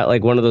 he's got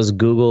like one of those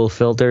Google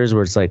filters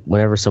where it's like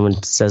whenever someone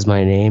says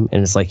my name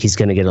and it's like he's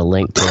going to get a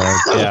link to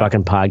our Yeah.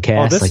 fucking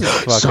podcast. Oh, this like, is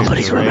fucking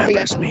somebody great.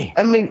 remembers me.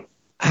 I mean,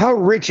 how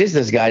rich is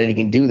this guy that he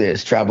can do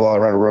this? Travel all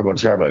around the world, go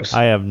to Starbucks.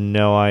 I have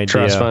no idea.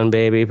 Trust fund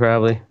baby,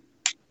 probably.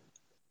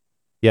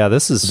 Yeah,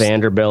 this is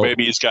Vanderbilt.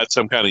 Maybe he's got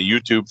some kind of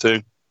YouTube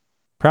thing.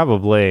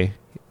 probably.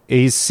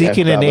 He's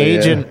seeking an probably,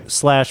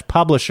 agent /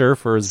 publisher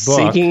for his book.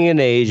 Seeking an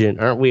agent,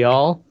 aren't we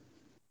all?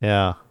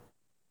 Yeah.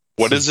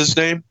 What is his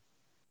name?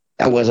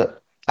 That wasn't.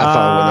 I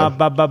found with him.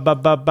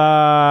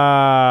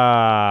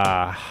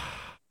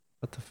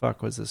 What the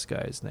fuck was this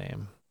guy's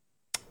name?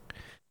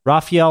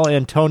 Rafael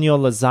Antonio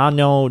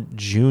Lozano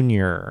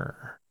Jr.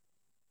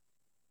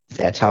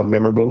 That's how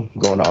memorable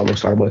going to all the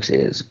Starbucks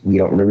is. We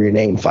don't remember your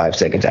name 5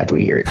 seconds after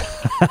we hear it.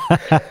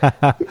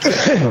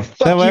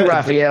 Fuck you,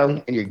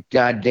 Raphael, and your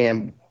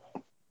goddamn.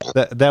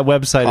 That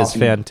website is Coffee,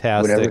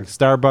 fantastic. whatever.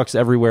 Starbucks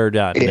everywhere.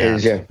 It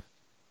is, yeah.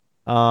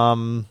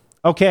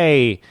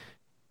 Okay.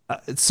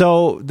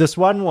 So this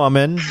one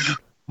woman,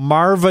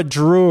 Marva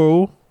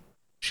Drew,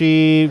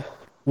 she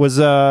was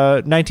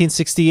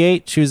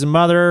 1968. She was a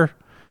mother.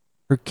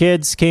 Her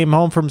kids came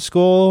home from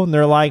school and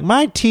they're like,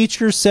 my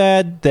teacher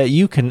said that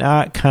you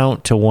cannot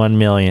count to 1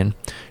 million.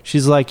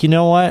 She's like, you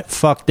know what?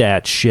 Fuck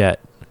that shit.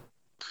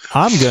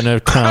 I'm going to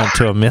count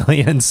to 1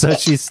 million. So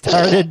she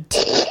started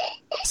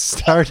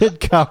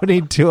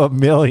counting to 1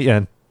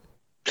 million.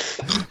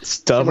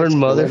 Stubborn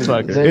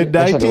motherfucker. In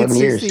That's like 11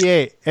 years.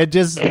 1968, and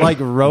just like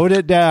wrote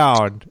it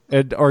down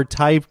or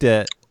typed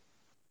it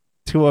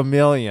to 1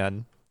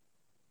 million,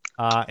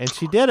 and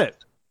she did it.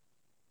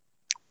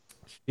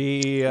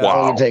 She How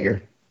long did it take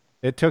her?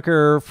 it took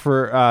her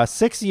for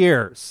 6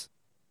 years,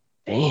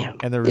 Damn.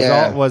 and the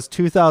result was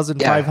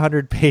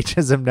 2,500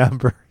 pages of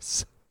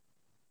numbers.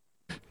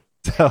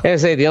 So, I gotta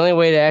say, the only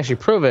way to actually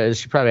prove it is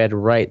she probably had to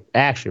write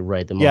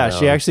them all yeah, down.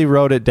 she actually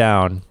wrote it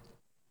down.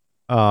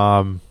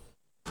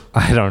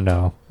 I don't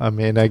know. I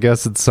mean, I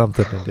guess it's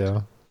something to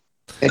do.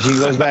 And she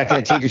goes back to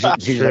the teacher.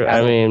 She's Sure, like,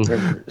 I mean,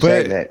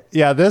 saying that.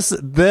 Yeah, this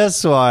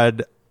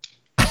one,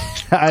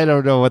 I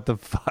don't know what the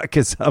fuck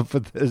is up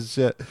with this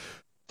shit.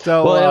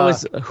 So, well, it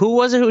was who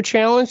was it who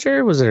challenged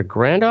her? Was it her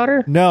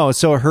granddaughter? no,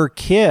 so her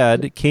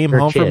kid came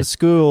home from kid.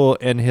 school,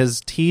 and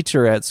his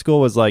teacher at school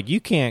was like, "You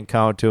can't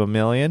count to 1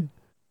 million."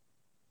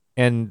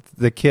 And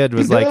the kid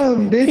was like,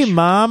 dumb, bitch. "Hey,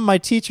 mom, my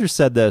teacher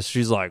said this."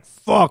 She's like,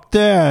 "Fuck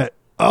that!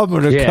 I'm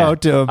gonna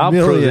count to I'll 1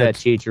 million." prove that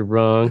teacher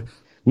wrong.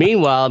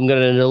 Meanwhile, I'm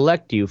gonna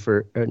neglect you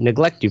for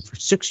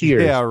 6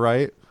 years. Yeah,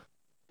 right.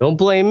 Don't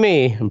blame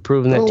me. I'm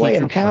proving that No way,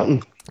 teacher. I'm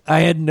counting.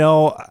 I had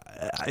no.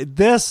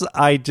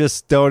 I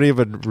just don't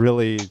even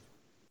really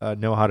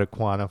know how to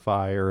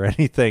quantify or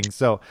anything.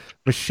 So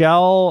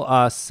Michelle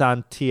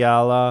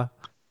Santelia,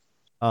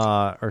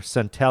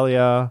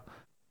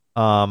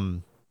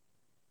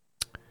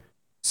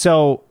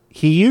 So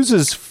he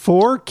uses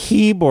 4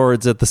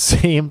 keyboards at the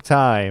same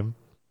time.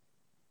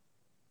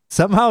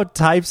 Somehow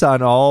types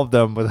on all of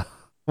them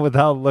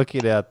without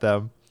looking at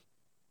them.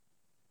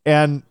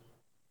 And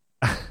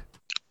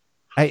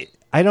I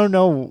don't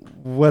know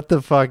what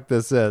the fuck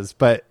this is,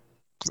 but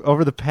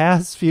over the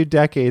past few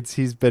decades,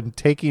 he's been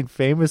taking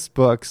famous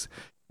books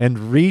and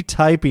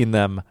retyping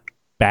them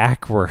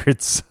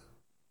backwards.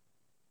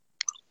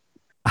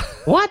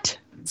 What?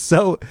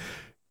 So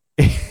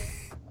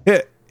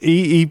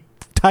he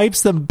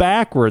types them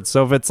backwards.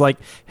 So if it's like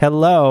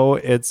hello,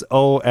 it's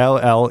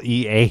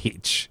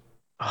OLLEH.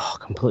 Oh,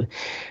 completely.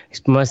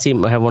 Must he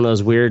have one of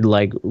those weird,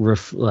 like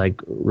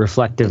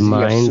reflective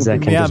minds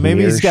that can just maybe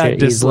mirror he's got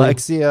shit easily?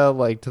 dyslexia,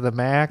 like to the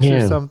max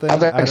or something.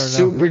 I've got I don't know.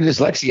 super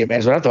dyslexia,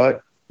 man. That's what I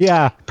thought.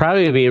 Yeah,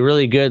 Probably would be a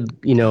really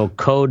good,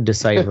 code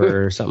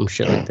decipher or something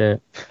shit like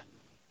that.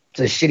 It's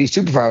a shitty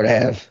superpower to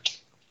have.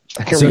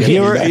 So if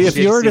you were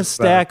to Shitty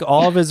stack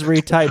all of his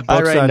retyped I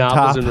books write on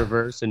novels top in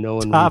reverse and no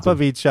one top reads of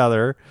them. each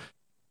other,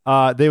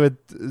 they would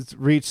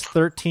reach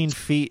 13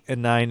 feet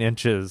and 9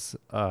 inches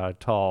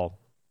tall.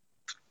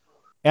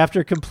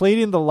 After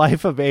completing the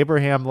life of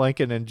Abraham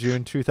Lincoln in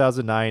June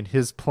 2009,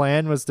 his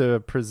plan was to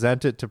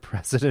present it to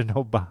President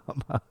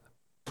Obama.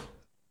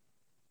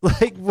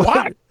 Like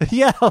what?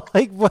 Yeah,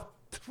 like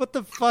what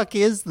the fuck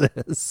is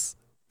this?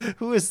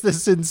 Who is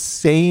this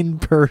insane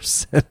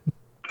person?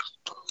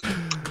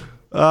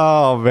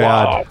 Oh man,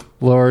 Wow.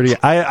 Lordy,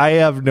 I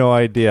have no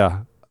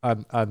idea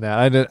on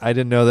that. I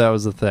didn't know that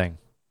was a thing,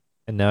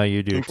 and now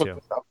you do too.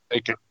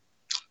 Thank you.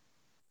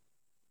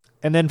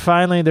 And then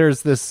finally,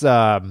 there's this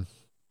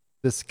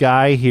this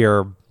guy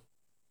here.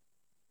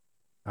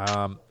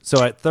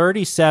 So at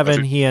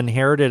 37, he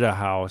inherited a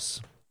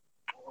house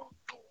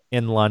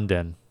in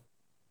London,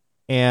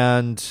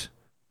 and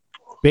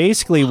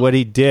basically what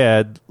he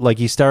did, like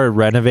he started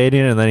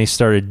renovating, and then he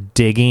started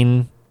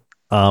digging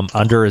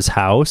under his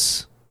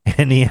house.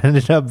 And he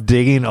ended up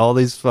digging all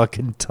these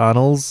fucking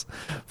tunnels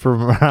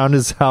from around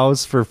his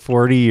house for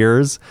 40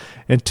 years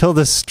until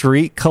the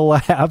street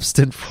collapsed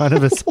in front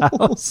of his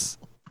house.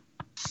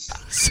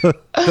 So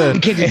You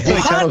can't just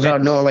dig tunnels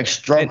out, no, like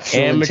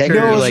structural amateur,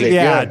 integrity.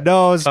 like,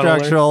 no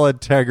structural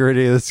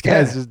integrity. This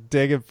guy's just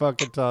digging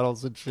fucking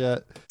tunnels and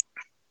shit.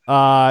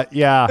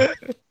 Yeah.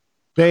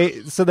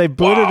 They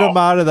booted him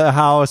out of the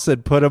house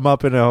and put him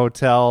up in a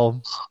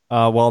hotel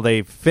while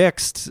they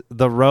fixed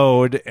the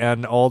road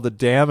and all the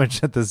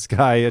damage that this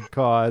guy had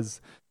caused,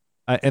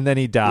 and then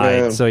he died.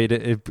 Yeah. So he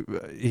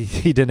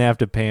didn't have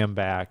to pay him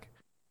back.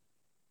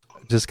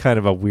 Just kind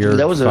of a weird.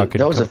 That was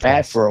a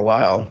fad for a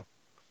while.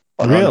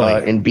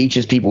 Really? In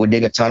beaches, people would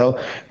dig a tunnel.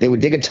 They would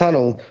dig a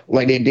tunnel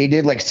like they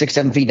did like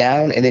 6-7 feet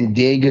down, and then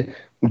dig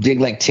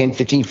like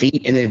 10-15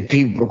 feet, and then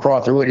people would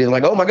crawl through it, and they're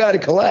like, oh my god,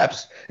 it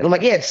collapsed. And I'm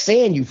like, yeah, it's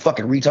sand, you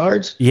fucking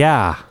retards.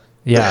 Yeah.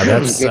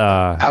 That's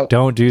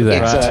don't do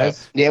that.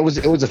 It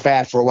was a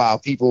fad for a while.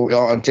 People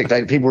on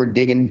TikTok, people were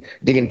digging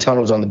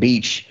tunnels on the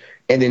beach,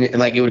 and then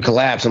like it would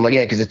collapse. I'm like,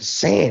 yeah, because it's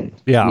sand.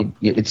 Yeah.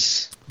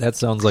 That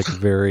sounds like a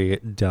very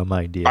dumb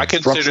idea. I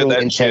consider Structural that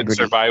shit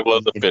integrity. survival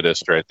of the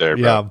fittest right there,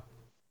 bro. Yeah.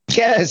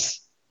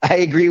 Yes, I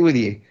agree with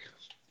you.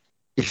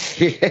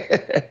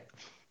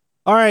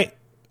 All right,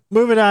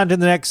 moving on to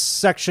the next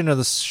section of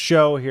the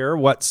show here,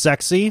 What's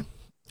Sexy,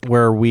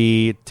 where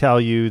we tell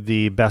you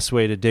the best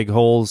way to dig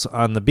holes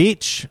on the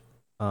beach.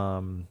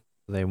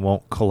 They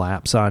won't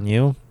collapse on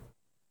you.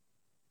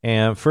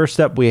 And first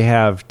up, we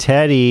have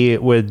Teddy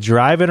with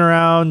driving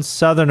around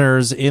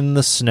Southerners in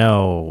the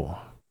snow.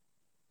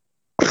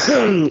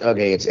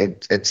 Okay,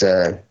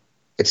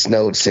 it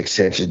snowed 6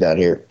 inches down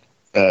here.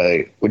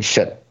 Would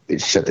shut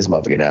this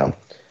motherfucker down.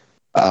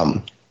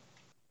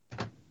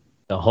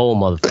 The whole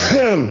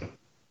motherfucker.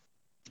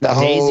 The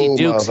Daisy whole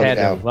Dukes motherfucker had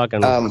to down.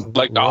 fucking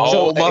Like the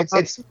whole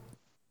it's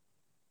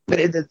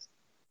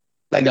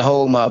like the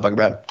whole motherfucker,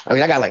 bro. I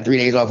mean, I got like 3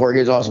 days off work. It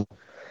was awesome.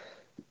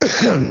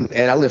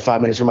 And I live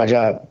 5 minutes from my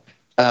job.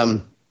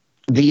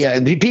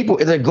 The people,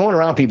 the going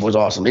around people is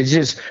awesome. I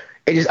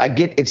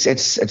get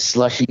it's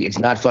slushy. It's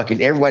not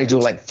fucking, everybody's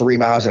doing like 3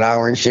 miles an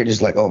hour and shit.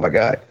 It's like, oh my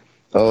God.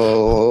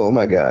 Oh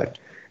my God.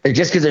 And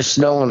just because there's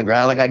snow on the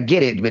ground, like I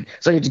get it, but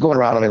so you're just going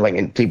around and like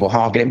and people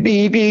honking and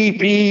beep, beep,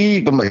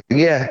 beep. I'm like,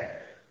 yeah.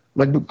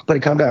 I'm like, buddy,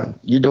 calm down.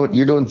 You're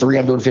doing 3,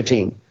 I'm doing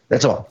 15.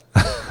 That's all.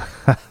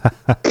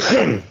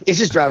 It's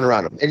just driving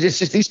around them. It's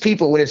just these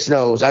people when it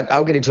snows.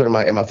 I'll get into it in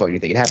my fucking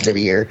thing. It happens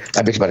every year.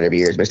 I bitch about it every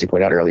year, as Misty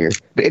pointed out earlier.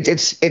 But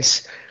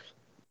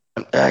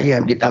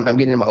I'm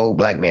getting in my old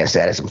black man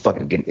status. I'm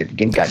fucking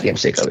getting goddamn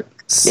sick of it.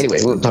 Anyway,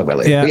 we'll talk about it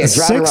later. Yeah, But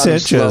 6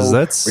 inches.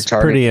 That's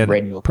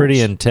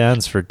pretty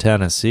intense for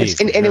Tennessee.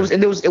 And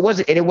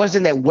it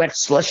wasn't that wet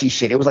slushy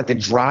shit. It was like the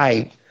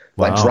dry,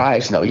 dry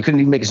snow. You couldn't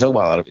even make a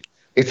snowball out of it.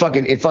 It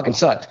fucking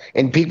sucked.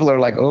 And people are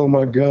like, oh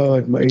my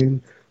God,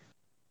 man.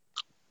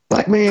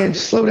 Black man,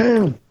 just slow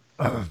down.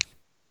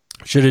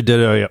 Should have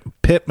did a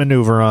pit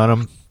maneuver on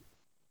him.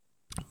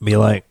 Be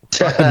like,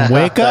 fucking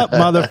wake up,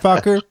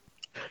 motherfucker.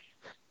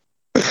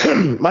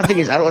 My thing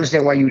is, I don't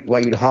understand why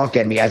you'd honk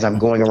at me as I'm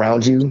going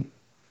around you.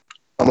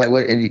 I'm like,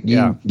 what? Do you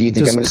think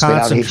Just I'm going to spit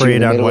out and hit you concentrate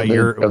in the on middle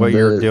what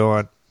you're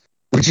doing.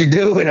 What you're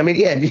doing? I mean,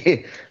 yeah.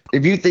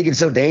 If you think it's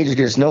so dangerous,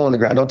 get snow on the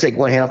ground. Don't take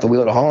one hand off the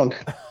wheel to honk.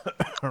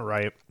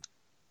 Right.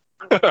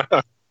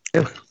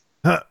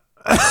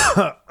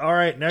 All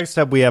right. Next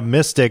up, we have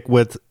Mystic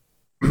with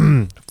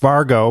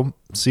Fargo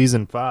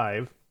season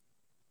 5.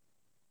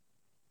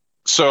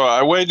 So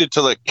I waited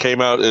till it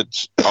came out.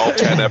 It's all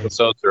 10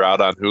 episodes are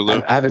out on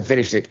Hulu. I haven't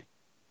finished it.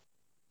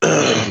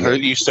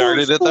 You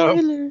started it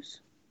though?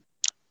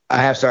 I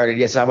have started.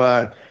 Yes,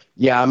 I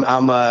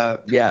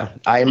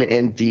am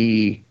in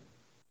the.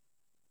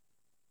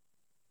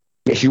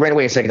 Yeah, she ran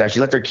away a second time. She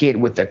left her kid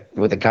with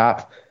the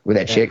cop with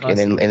that chick, and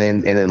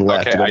then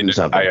left to go do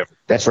something.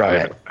 That's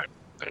right.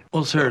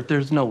 Well, sir,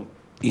 there's no.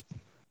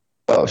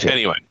 Oh shit.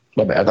 Anyway,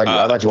 my bad.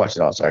 I thought you watched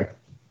it all. Sorry.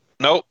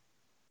 Nope.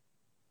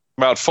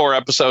 About 4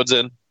 episodes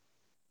in,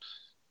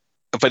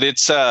 but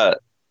it's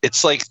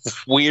like the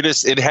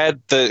weirdest. It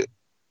had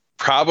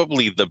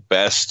probably the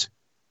best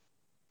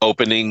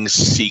opening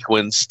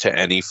sequence to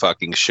any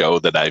fucking show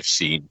that I've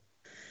seen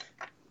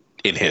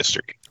in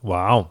history.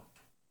 Wow.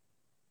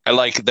 I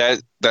like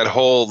that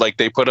whole, like,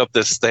 they put up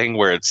this thing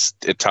where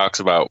it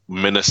talks about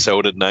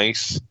Minnesota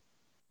nice.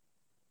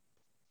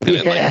 And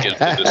it like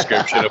gives a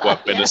description of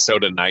what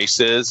Minnesota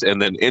nice is,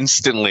 and then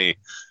instantly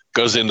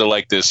goes into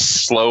like this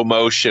slow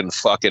motion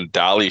fucking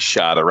dolly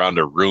shot around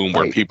a room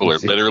where people are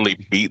literally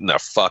beating the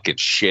fucking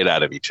shit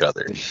out of each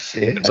other.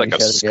 It's like a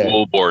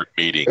school board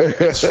meeting.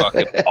 It's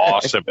fucking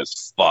awesome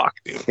as fuck,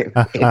 dude. It's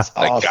like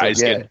awesome,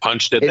 guys getting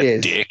punched in the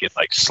dick in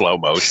like slow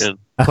motion.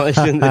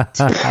 Yeah,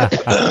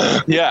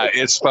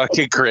 it's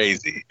fucking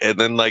crazy. And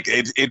then like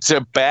it's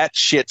a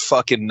batshit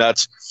fucking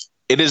nuts.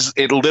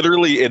 It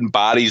literally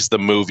embodies the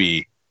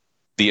movie,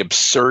 the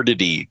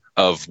absurdity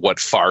of what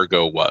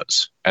Fargo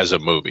was as a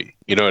movie.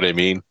 You know what I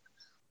mean?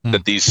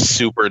 That these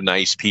super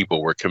nice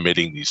people were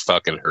committing these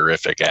fucking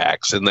horrific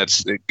acts. And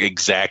that's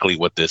exactly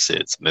what this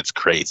is. And it's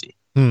crazy.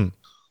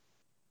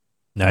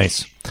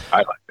 Nice. I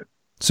like it.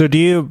 So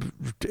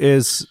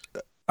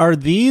are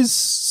these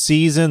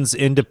seasons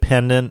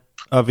independent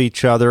of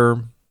each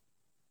other?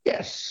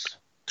 Yes.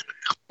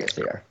 Yes,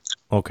 they are.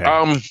 Okay.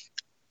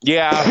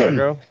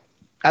 Yeah.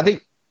 I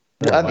think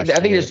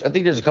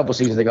there's a couple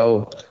seasons that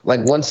go, like,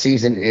 one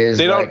season is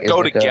they don't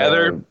go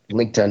together,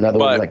 linked to another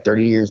one like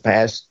 30 years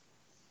past.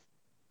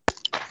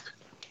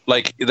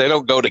 Like, they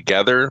don't go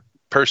together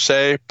per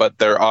se, but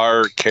there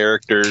are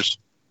characters.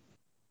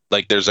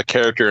 Like, there's a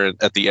character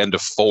at the end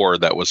of 4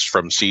 that was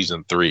from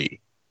season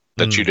 3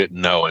 that you didn't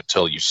know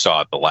until you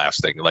saw the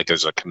last thing. Like,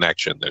 there's a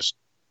connection. There's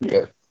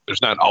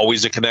not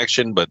always a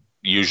connection, but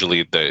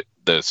usually the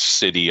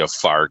city of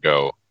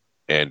Fargo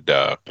and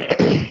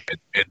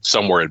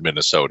somewhere in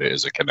Minnesota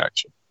is a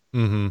connection.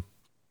 Mm-hmm.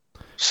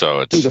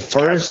 So it's the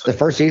first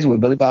season with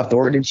Billy Bob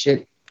Thornton and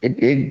shit.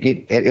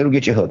 It'll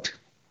get you hooked.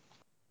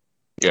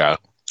 Yeah,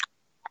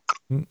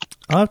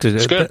 I'll have to.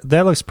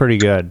 That looks pretty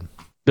good.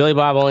 Billy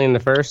Bob only in the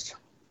first.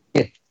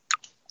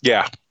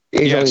 Yeah.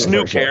 It's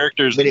new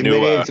characters,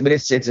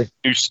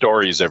 new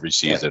stories every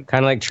season.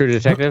 Kind of like True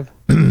Detective.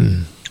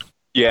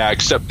 Yeah,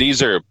 except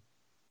these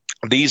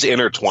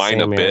intertwine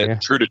Same a bit. area.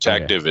 True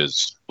Detective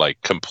is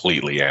like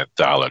completely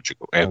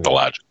anthological.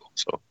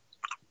 So,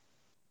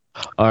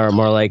 Or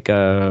more like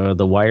The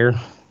Wire,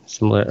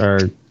 similar or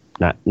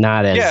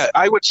not as. Yeah,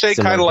 I would say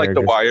kind of like The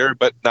characters. Wire,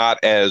 but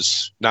not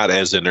as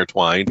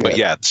intertwined. But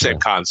yeah, same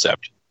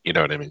concept. You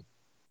know what I mean?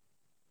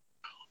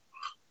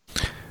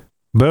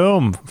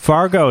 Boom.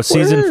 Fargo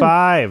season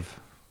 5.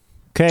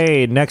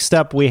 Okay, next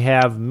up we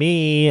have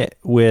me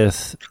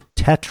with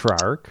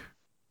Tetrarch.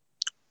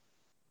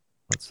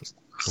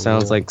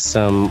 Sounds like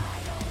some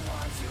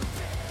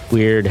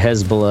weird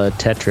Hezbollah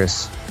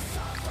Tetris.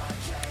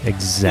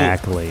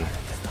 Exactly.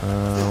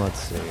 Let's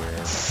see here.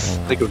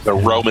 I think it was a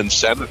Roman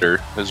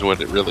senator is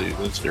what it really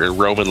is. Or a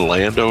Roman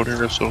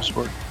landowner of some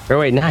sort. Or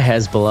wait, not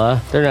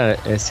Hezbollah. They're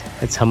not. It's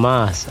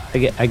Hamas.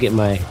 I get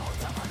my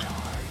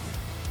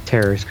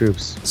terrorist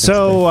groups.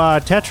 So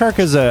Tetrarch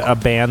is a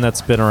band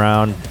that's been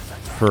around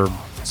for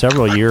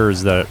several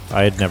years that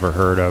I had never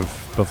heard of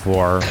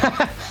before.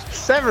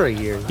 Several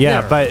years.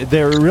 Yeah, Never. but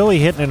they're really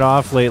hitting it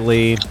off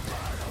lately.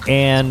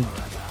 And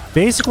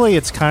basically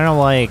it's kind of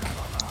like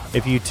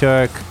if you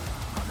took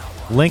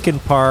Linkin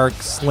Park,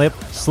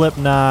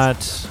 Slipknot,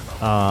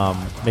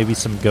 maybe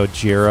some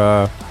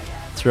Gojira,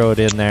 throw it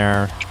in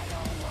there.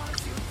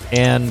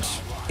 And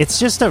it's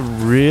just a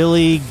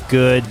really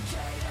good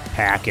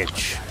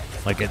package.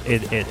 Like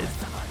it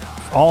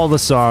all the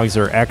songs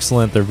are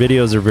excellent. Their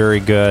videos are very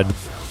good.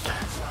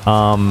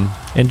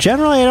 And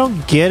generally I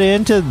don't get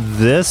into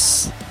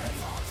this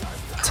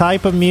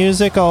type of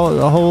music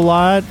a whole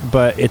lot,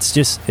 but it's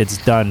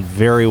done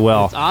very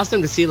well. It's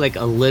awesome to see like a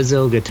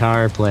Lizzo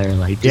guitar player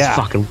like just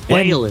fucking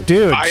wailing. And,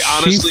 dude, I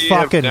honestly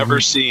have never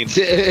seen.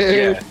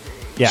 Yeah,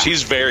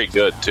 she's very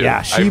good too.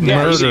 Yeah, she I've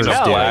never murders seen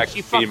a it. black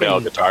She female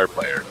fucking- guitar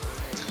player.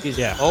 She's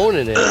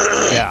owning it.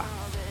 Yeah,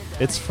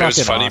 it's fucking. It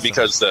was funny awesome.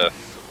 because the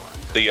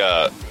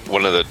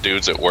one of the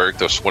dudes at work,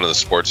 one of the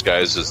sports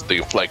guys, is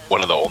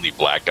one of the only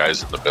black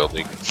guys in the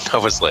building. I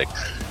was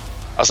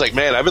was like,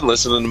 man, I've been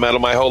listening to metal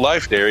my whole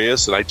life,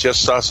 Darius, and I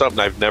just saw something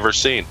I've never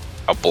seen,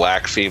 a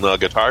black female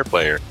guitar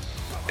player.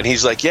 And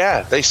he's like,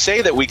 yeah, they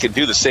say that we can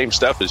do the same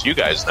stuff as you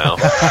guys now.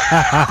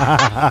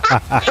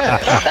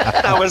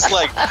 I was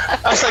like,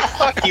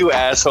 fuck you,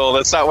 asshole.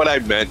 That's not what I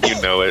meant.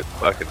 You know it.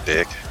 Fucking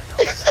dick.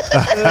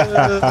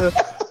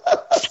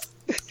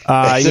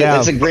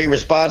 That's a great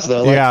response,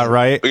 though. Yeah,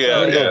 right?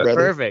 Yeah.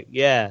 Perfect.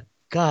 Yeah.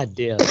 God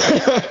damn.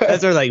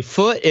 That's our like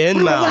foot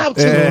in mouth.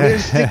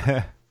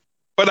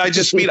 But I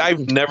just mean,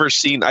 I've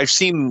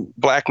seen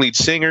black lead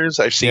singers.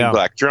 I've seen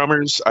black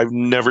drummers. I've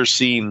never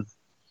seen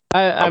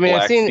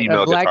I've seen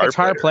a black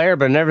guitar player,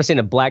 but I've never seen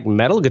a black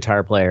metal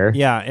guitar player.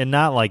 Yeah, and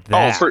not like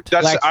that.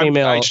 Black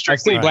female. I've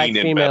seen black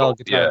female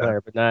guitar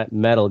player, but not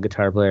metal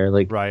guitar player.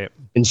 Like, right.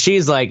 And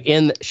she's like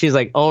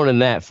owning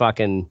that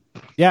fucking.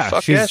 Yeah,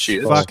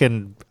 she's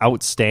fucking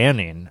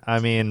outstanding. I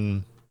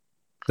mean,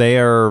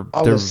 they're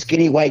the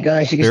skinny white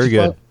guys. She gets very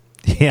good.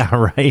 Yeah,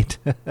 right.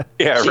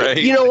 Yeah, right.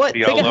 You know what?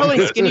 Think of how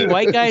many skinny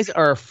white guys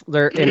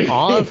they're in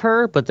awe of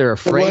her, but they're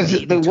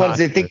afraid. The ones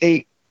that think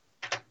they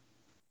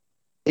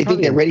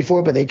think they're ready for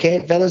it, but they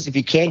can't, fellas. If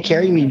you can't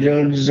carry them, you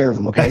don't deserve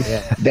them, okay?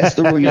 Yeah. That's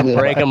the rule you live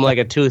by. Break them like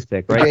a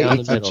toothpick, right down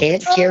the middle. If you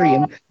can't carry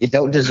them, you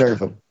don't deserve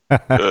them.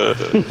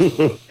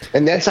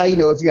 And that's how you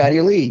know if you're out of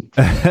your league.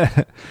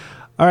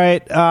 All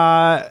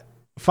right.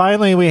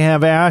 Finally, we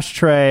have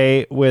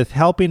Ashtray with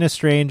helping a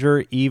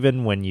stranger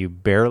even when you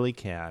barely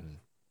can.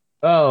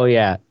 Oh,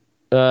 yeah.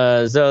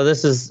 So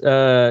this is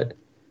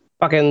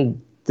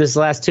fucking this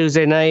last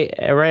Tuesday night,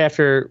 right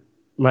after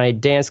my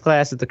dance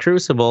class at the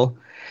Crucible.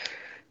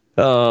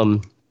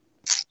 And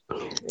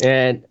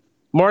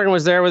Morgan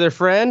was there with her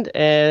friend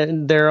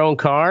and their own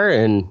car,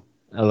 and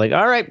I'm like,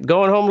 all right,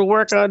 going home to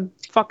work on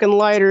fucking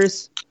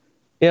lighters.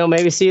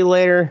 Maybe see you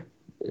later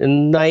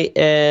in the night.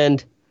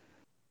 And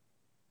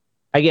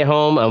I get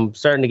home, I'm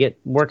starting to get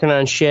working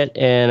on shit,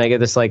 and I get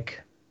this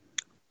like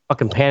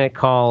fucking panic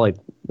call, like,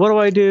 what do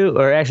I do?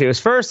 Or actually, it was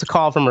first a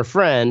call from her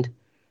friend, and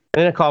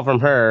then a call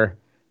from her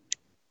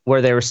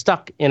where they were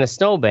stuck in a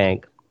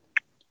snowbank.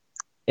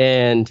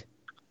 And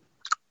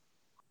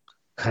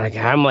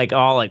I'm like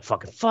all like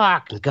fucking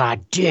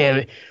god damn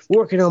it,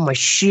 working on my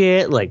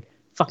shit, like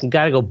fucking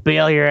gotta go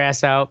bail your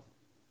ass out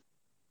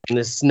in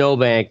this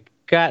snowbank.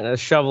 Got a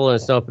shovel and a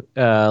snow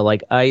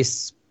like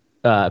ice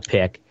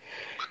pick.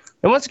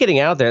 And once getting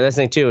out there, this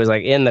thing too is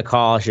like in the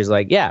call, she's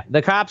like, yeah,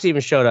 the cops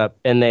even showed up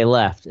and they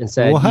left and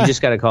said, what? You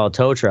just gotta call a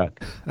tow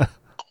truck.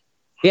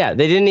 Yeah,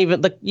 they didn't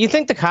even like. You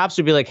think the cops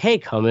would be like, hey,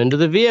 come into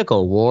the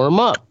vehicle, warm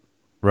up,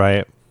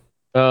 right?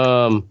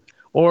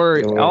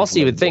 Or also,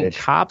 you would think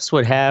cops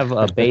would have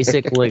a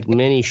basic like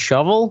mini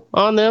shovel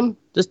on them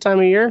this time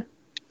of year.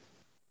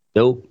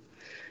 Nope.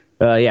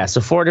 Yeah,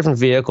 so 4 different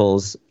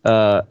vehicles.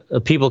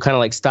 People kind of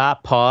like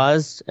stopped,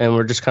 paused, and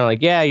we're just kind of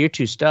like, yeah, you're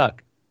too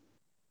stuck.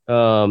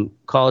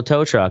 Call a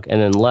tow truck,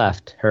 and then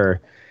left her.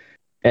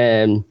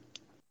 And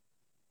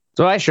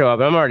so I show up.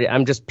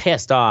 I'm just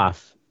pissed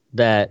off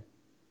that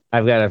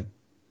I've got to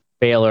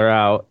bail her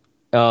out.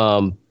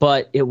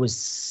 But it was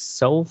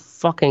so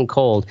fucking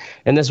cold.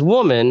 And this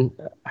woman,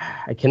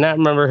 I cannot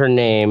remember her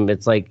name. It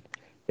was like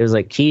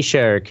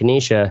Keisha or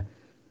Kanisha.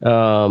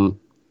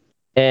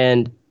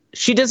 And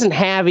she doesn't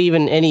have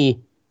even any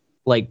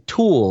like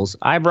tools.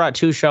 I brought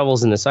 2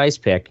 shovels and this ice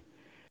pick.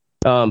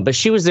 But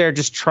she was there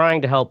just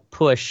trying to help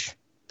push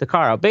the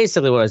car out.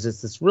 Basically it's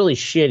this really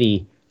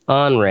shitty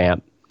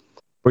on-ramp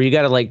where you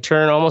got to like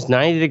turn almost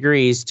 90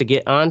 degrees to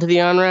get onto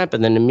the on-ramp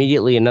and then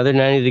immediately another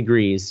 90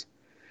 degrees.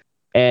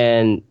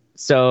 And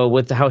so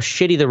with how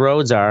shitty the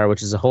roads are,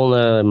 which is a whole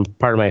nother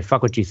part of my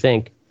fuck what you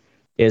think,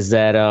 is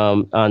that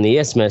on the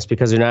Isthmus,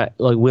 because they're not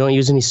like, we don't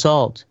use any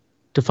salt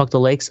to fuck the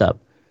lakes up.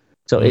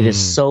 So it is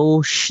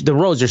so, the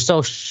roads are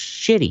so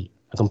shitty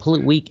a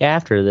complete week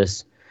after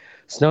this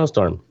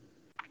snowstorm.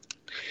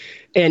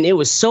 And it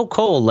was so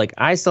cold. Like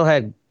I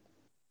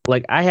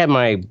had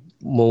my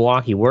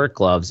Milwaukee work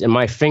gloves and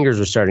my fingers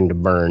were starting to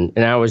burn.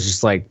 And I was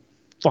just like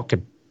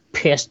fucking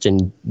pissed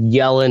and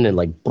yelling and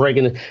like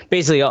breaking.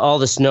 Basically, all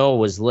the snow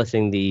was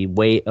lifting the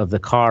weight of the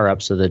car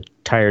up so the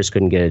tires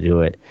couldn't get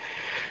into it.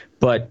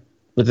 But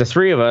with the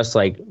 3 of us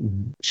like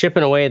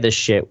chipping away at this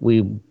shit,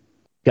 we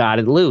got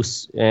it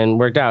loose and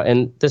worked out.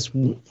 And this,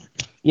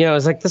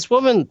 it's like this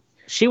woman,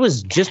 she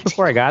was just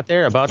before I got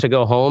there about to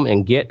go home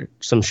and get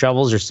some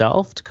shovels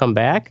herself to come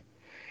back.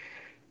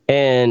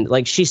 And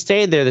like she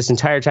stayed there this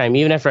entire time,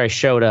 even after I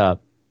showed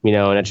up,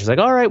 and it's just like,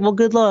 all right, well,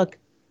 good luck.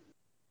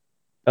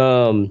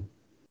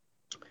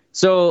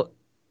 So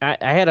I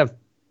had a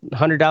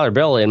 $100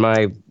 bill in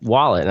my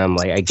wallet, and I'm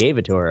like, I gave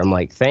it to her. I'm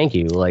like, thank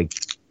you. Like,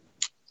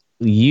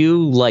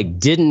 you like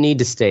didn't need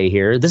to stay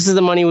here. This is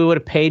the money we would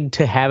have paid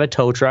to have a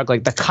tow truck,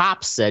 like the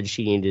cops said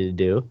she needed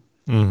to do.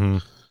 Mm-hmm.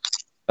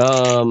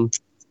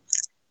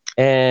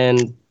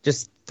 And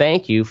just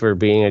thank you for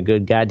being a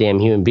good goddamn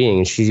human being.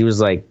 And she was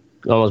like,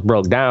 almost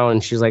broke down.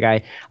 And she's like,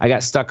 I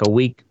got stuck a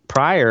week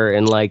prior,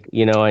 and like,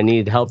 I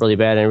needed help really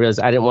bad, and I realized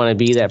I didn't want to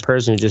be that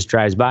person who just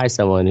drives by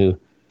someone who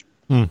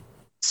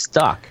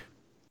stuck.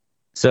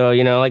 So,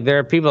 like there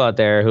are people out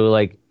there who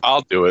like,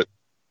 I'll do it.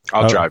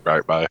 I'll drive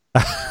right by.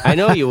 I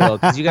know you will,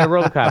 because you got a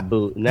RoboCop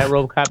boot, and that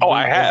RoboCop boot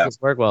I have.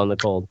 doesn't work well in the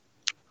cold.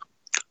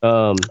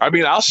 I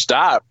mean, I'll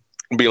stop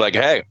and be like,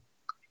 "Hey,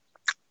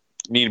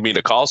 need me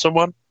to call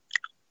someone?"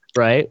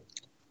 Right,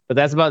 but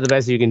that's about the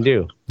best you can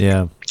do.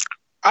 Yeah.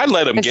 I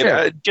let him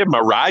Sure. give him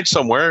a ride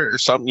somewhere or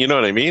something. You know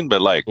what I mean?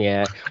 But like,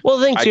 Yeah. Well,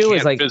 the thing I too can't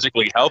is like,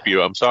 physically help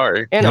you. I'm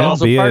sorry. and Yeah,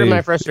 also be part of a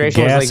my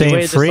frustration was gas like, you ain't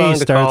waited this free, long to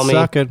start call me.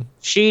 sucking.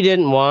 She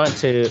didn't want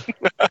to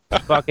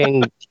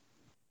fucking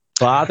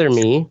bother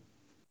me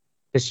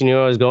because she knew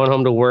I was going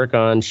home to work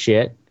on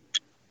shit.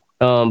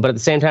 But at the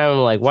same time, I'm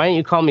like, why didn't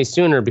you call me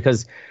sooner?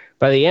 Because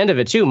by the end of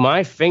it too,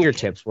 my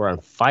fingertips were on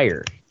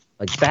fire.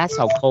 Like that's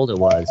how cold it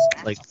was.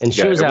 Like, and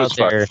she was it out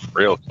there.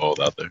 real cold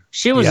out there.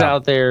 She was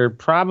out there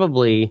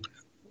probably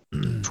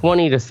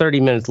 20 to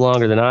 30 minutes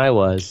longer than I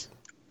was.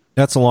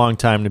 That's a long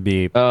time to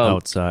be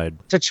outside.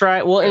 To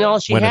try, well, and all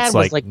she When had it's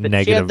was like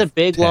she had the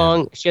big 10.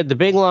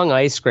 long,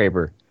 ice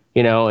scraper,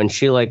 you know, and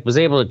she like was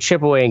able to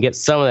chip away and get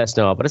some of that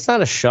snow out, but it's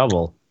not a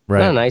shovel, Right?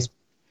 Not an ice.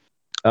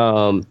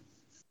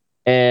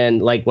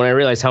 And like when I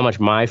realized how much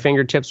my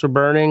fingertips were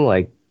burning,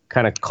 like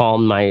kind of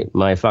calmed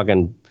my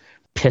fucking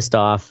pissed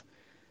off,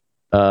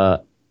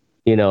 aggravated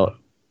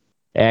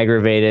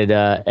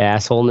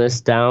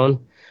assholeness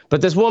down. But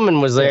this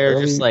woman was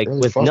there just like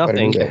with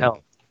nothing to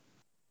help.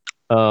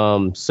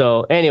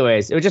 So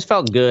anyways, it just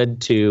felt good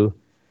to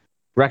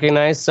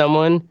recognize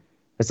someone.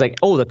 It's like,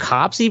 oh, the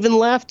cops even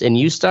left and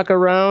you stuck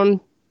around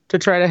to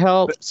try to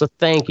help. So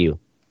thank you.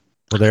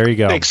 Well, there you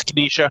go. Thanks,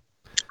 Kenesha.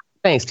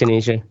 Thanks,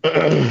 Kanisha.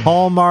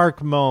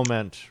 Hallmark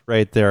moment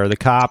right there. The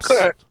cops.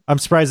 I'm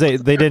surprised they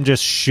didn't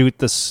just shoot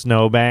the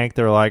snowbank.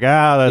 They're like,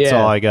 that's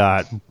all I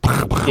got.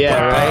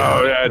 Yeah, right.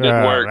 Oh, yeah, it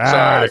didn't work.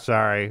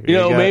 Sorry. You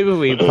know, maybe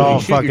we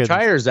shoot your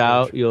tires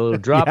out. You'll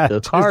drop the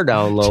car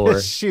down lower.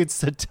 Just shoots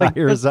the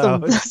tires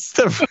out.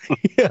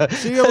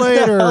 See you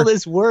later. How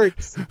this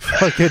works?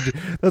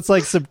 That's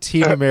like some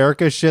Team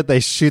America shit.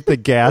 They shoot the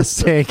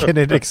gas tank and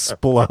it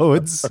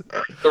explodes.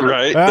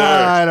 Right.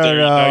 I don't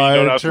know. You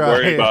don't have to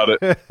worry about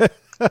it.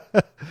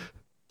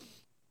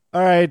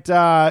 All right.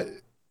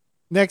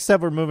 Next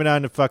up, we're moving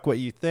on to Fuck What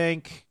You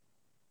Think,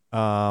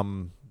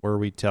 where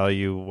we tell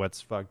you what's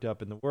fucked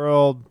up in the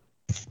world.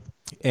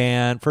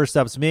 And first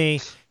up's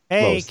me.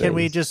 Hey, Most can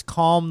we things. just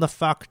calm the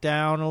fuck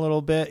down a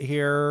little bit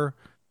here?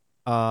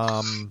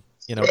 Pakistan,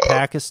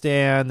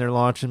 they're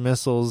launching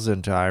missiles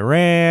into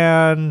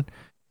Iran.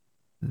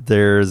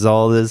 There's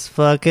all this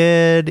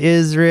fucking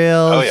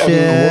Israel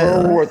shit.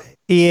 World War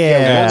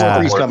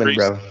Yeah. III's coming,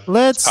 bro.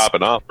 Let's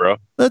Popping off, bro.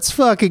 Let's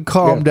fucking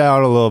calm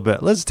down a little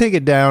bit. Let's take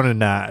it down a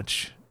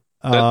notch.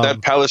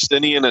 That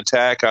Palestinian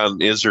attack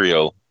on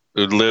Israel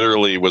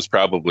literally was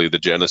probably the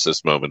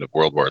genesis moment of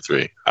World War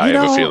III. I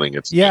have a feeling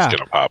it's going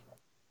to pop.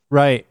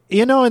 Right.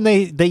 And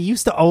they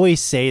used to always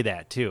say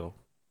that too.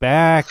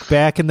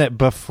 Back in that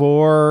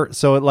before,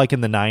 so like in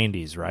the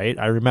 90s, right?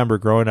 I remember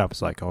growing up,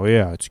 it's like, oh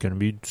yeah, it's going to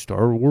be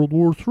start of World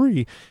War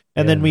III.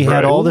 And then we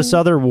had all this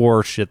other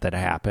war shit that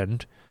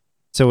happened.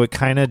 So it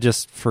kind of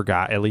just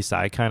forgot, at least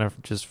I kind of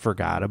just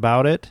forgot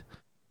about it.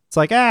 It's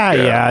like,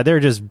 yeah, they're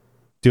just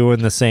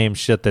doing the same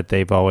shit that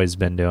they've always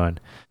been doing.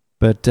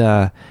 But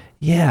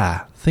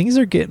things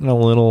are getting a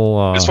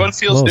little this one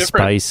feels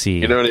different. Spicy.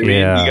 You know what I mean?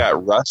 Yeah. You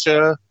got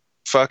Russia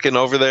fucking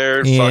over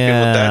there fucking with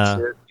that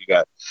shit.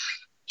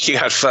 You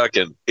got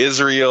fucking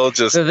Israel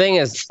just The thing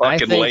is,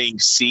 fucking laying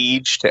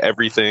siege to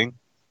everything.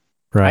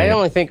 Right. I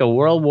only think a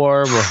world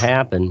war will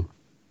happen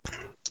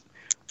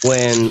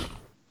when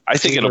I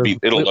think it'll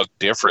look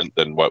different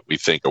than what we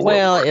think a world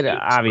war it is,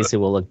 obviously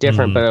will look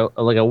different, but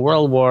like a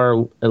world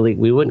war, like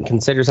we wouldn't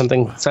consider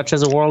something such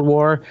as a world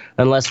war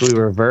unless we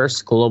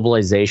reverse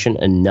globalization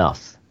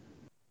enough.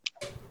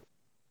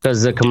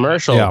 Because the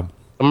commercial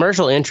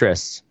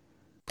interests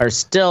are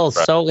still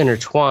so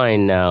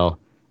intertwined now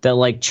that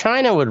like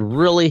China we'd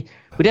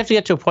have to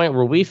get to a point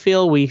where we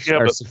feel we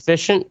are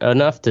sufficient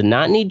enough to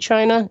not need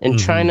China, and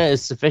China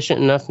is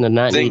sufficient enough to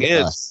not need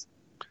us.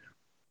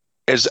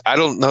 I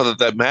don't know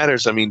that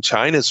matters. I mean,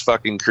 China's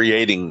fucking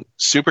creating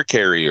super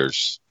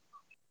carriers.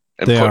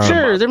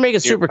 They're making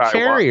super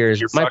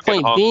carriers. My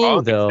point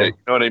being, though, you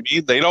know what I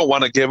mean? They don't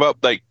want to give up.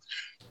 Like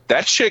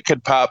that shit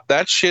could pop.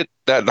 That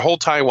whole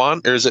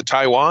Taiwan, or is it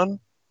Taiwan?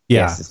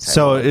 Yeah. Yes,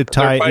 So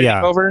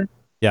over.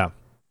 Yeah.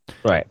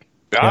 Right.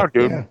 Yeah,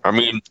 dude. Yeah. I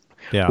mean,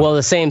 yeah. Well,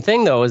 the same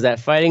thing though is that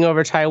fighting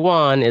over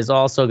Taiwan is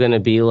also going to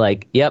be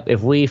like, yep,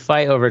 if we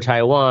fight over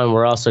Taiwan,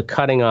 we're also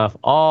cutting off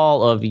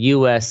all of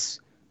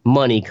U.S.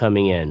 money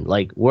coming in.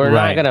 Like we're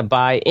not going to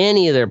buy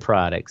any of their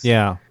products.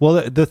 Yeah.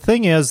 Well, the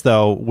thing is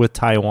though with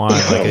Taiwan,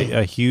 like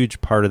a huge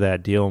part of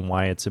that deal and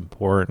why it's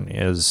important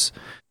is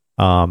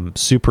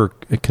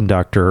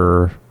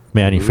superconductor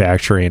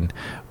manufacturing,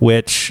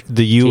 which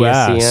the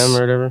U.S. TSCM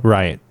or whatever.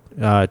 Right.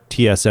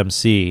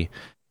 TSMC.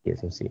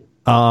 TSMC.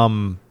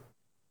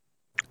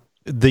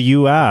 The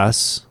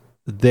U.S.,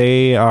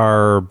 they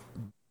are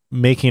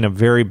making a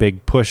very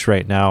big push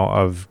right now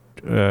of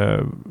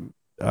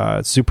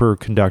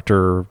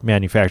superconductor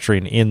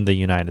manufacturing in the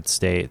United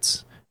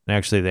States. And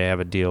actually, they have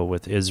a deal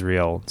with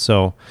Israel.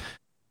 So,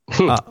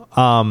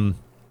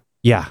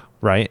 Yeah,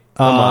 right.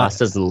 Hamas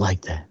doesn't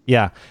like that.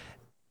 Yeah.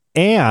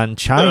 And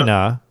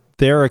China,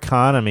 their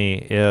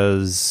economy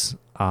is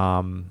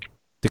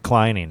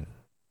declining.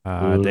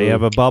 They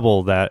have a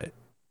bubble that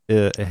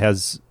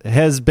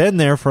has been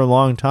there for a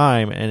long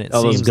time, and it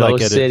All seems those like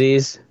ghost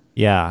cities.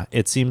 Yeah,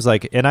 it seems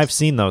like, and I've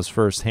seen those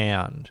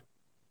firsthand.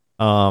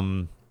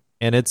 And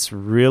it's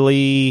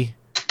really,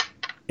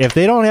 if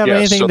they don't have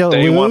anything to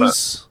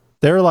lose,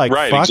 they're like,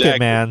 fuck it,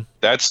 man.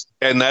 That's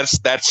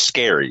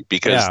scary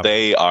because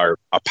they are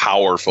a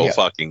powerful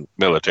fucking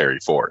military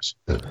force.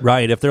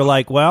 Right. If they're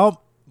like,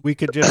 well, we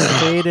could just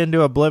fade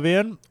into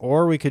oblivion,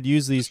 or we could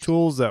use these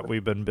tools that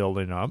we've been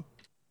building up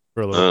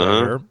for a little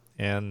bit here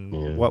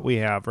and what we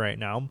have right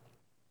now.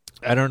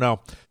 I don't know.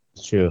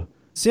 It's true.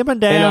 Simmer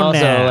down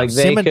also, now. like,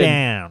 Simmer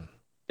down.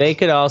 They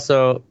could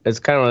also, it's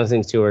kind of one of those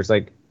things too, where it's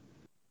like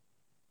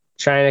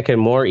China can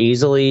more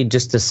easily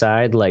just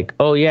decide, like,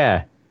 oh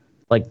yeah,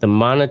 like the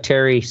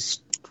monetary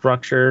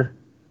structure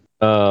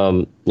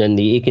and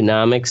the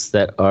economics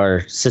that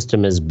our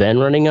system has been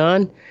running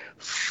on,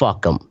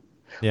 fuck them.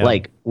 Yeah.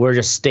 Like, we're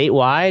just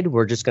statewide.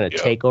 We're just going to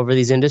take over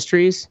these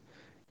industries.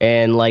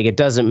 And, like, it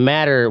doesn't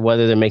matter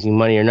whether they're making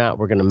money or not.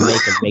 We're going to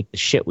make them make the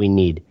shit we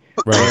need.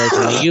 Right. Whereas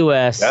in the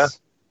U.S.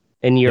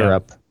 and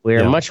Europe, we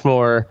are much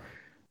more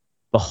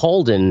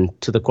beholden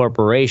to the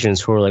corporations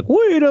who are like,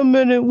 wait a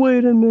minute,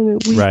 we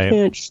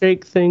can't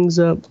shake things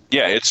up.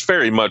 Yeah, it's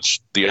very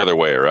much the other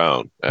way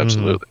around.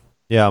 Absolutely.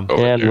 Yeah.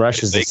 And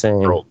Russia's the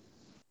same.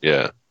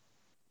 Yeah.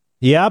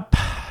 Yep.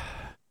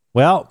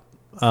 Well,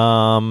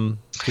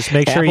 just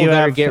make sure you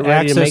have get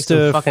ready access to make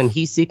some fucking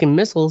heat-seeking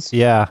missiles.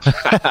 Yeah.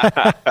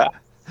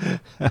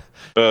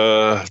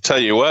 Tell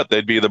you what,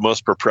 they'd be the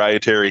most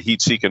proprietary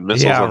heat-seeking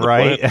missiles on the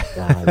planet.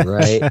 God,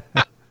 right.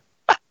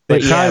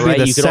 But you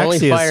can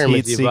only fire them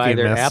if you buy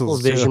their Apple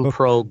Vision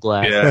Pro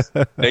glasses.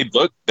 Yeah, they'd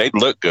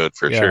look good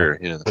for sure.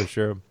 Yeah, for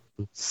sure.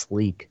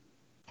 Sleek.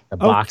 The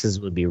boxes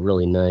would be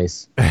really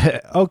nice.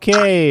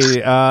 Okay,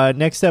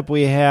 next up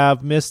we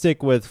have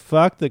Mystic with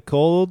 "Fuck the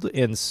Cold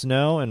and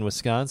Snow in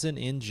Wisconsin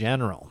in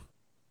General."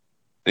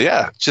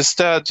 Yeah, just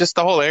the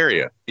whole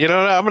area. You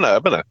know, I'm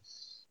gonna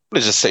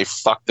just say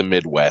fuck the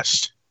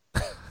Midwest.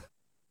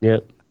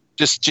 Yep.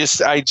 This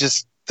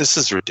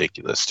is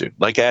ridiculous, dude.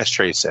 Like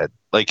Ashtray said,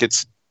 like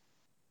it's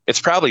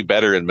probably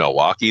better in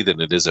Milwaukee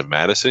than it is in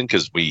Madison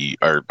because we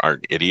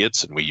aren't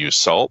idiots and we use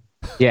salt.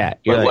 Yeah,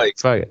 you're like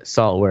fuck it,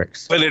 salt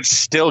works. But it's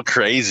still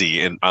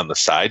crazy on the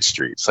side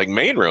streets. Like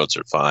main roads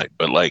are fine,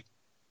 but like,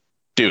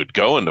 dude,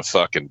 going to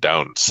fucking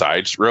down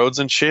side roads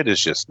and shit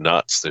is just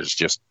nuts. There's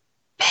just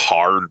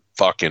hard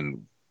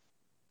fucking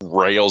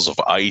rails of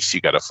ice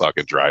you got to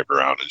fucking drive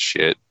around and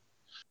shit.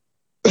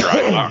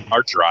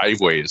 Our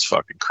driveway is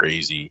fucking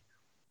crazy,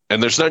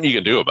 and there's nothing you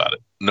can do about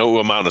it. No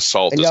amount of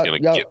salt is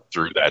going to get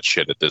through that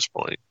shit at this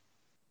point.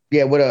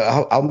 Yeah, what?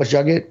 How much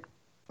y'all get?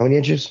 How many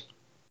inches?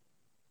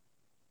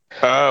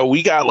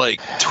 We got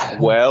like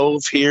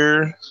 12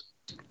 here.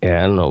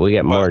 Yeah, I don't know. We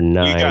got more than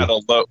 9.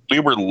 We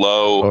were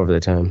low over the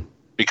time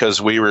because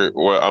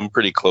I'm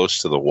pretty close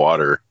to the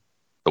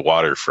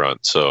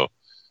waterfront. So,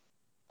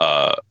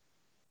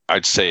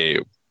 I'd say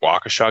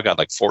Waukesha got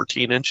like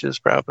 14 inches,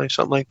 probably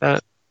something like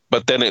that.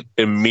 But then it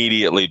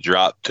immediately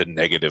dropped to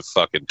negative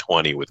fucking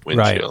 20 with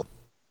wind chill.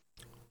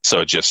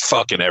 So just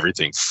fucking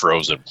everything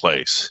froze in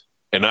place.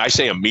 And I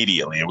say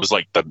immediately, it was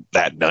like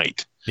that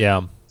night.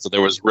 Yeah. So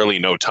there was really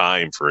no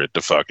time for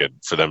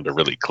them to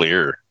really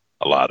clear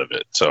a lot of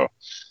it. So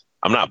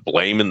I'm not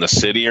blaming the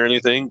city or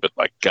anything, but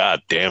like,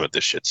 God damn it,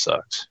 this shit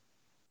sucks.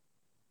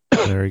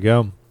 There we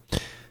go.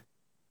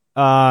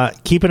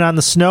 Keeping on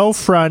the snow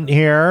front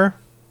here.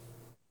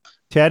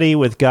 Teddy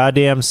with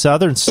goddamn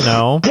southern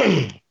snow.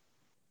 You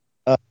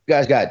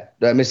guys got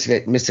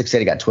Mystic said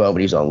he got 12,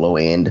 but he's on low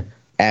end.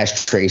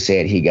 Ashtray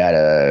said he got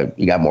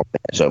more.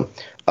 So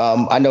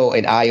I know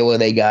in Iowa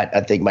they got,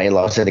 I think my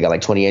in-law said they got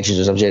like 20 inches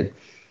or some shit.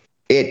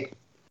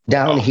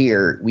 Down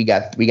here we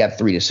got 3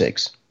 to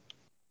 6.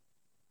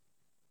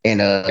 And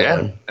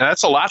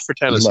that's a lot for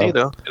Tennessee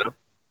though. You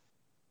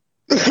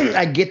know?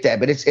 I get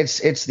that, but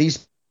it's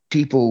these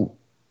people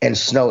and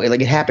snow.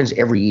 Like it happens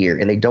every year,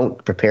 and they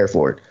don't prepare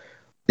for it.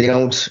 They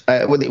don't.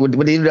 What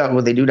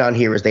they do down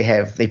here is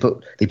they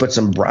put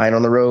some brine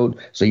on the road,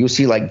 so you'll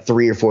see like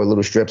 3 or 4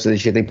 little strips of the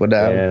shit they put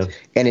down,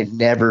 and it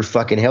never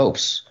fucking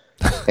helps.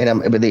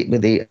 And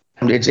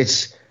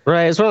it's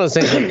right. It's one of those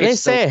things. Like, they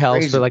say it helps,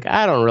 crazy. But like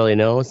I don't really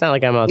know. It's not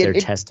like I'm out there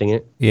testing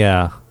it.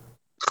 Yeah.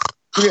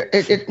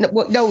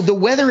 No, the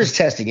weather is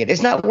testing it.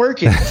 It's not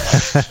working.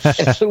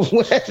 The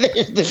weather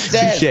is the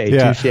test.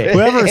 Touché.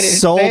 Whoever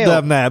sold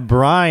them that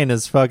brine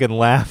is fucking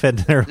laughing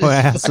their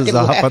asses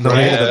off on the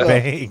way to the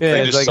bank. Yeah,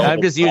 it's like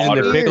I'm just using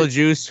the pickle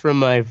juice from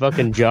my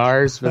fucking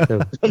jars with the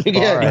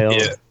bar.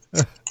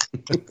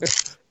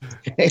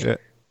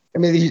 I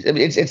mean,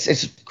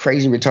 it's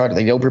crazy retarded.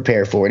 They don't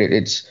prepare for it.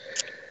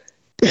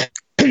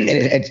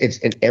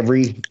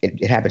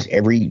 It happens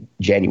every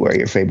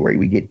January or February.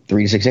 We get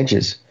 3 to 6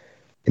 inches.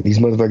 And these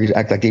motherfuckers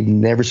act like they've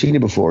never seen it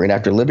before. And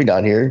after living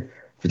down here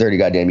for 30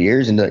 goddamn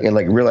years and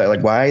like realize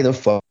like why the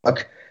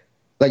fuck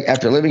like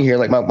after living here,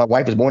 like my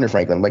wife was born in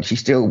Franklin. Like she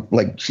still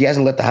like she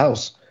hasn't left the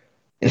house.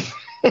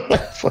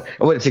 I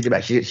wouldn't take it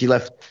back. She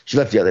left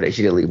the other day.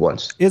 She didn't leave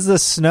once. Is the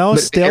snow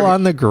still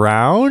on the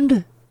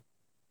ground?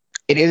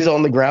 It is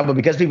on the ground, but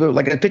because people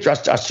like the picture I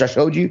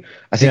showed you,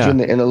 I sent you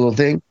in the little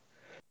thing.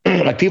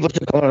 Like people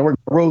took on work,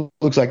 the road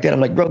looks like that. I'm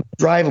like, bro,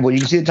 drivable. You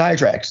can see the tire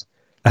tracks.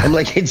 I'm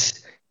like,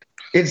 it's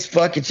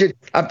fucking shit.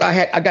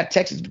 I got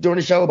texts during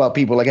the show about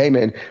people like, hey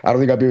man, I don't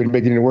think I'll be able to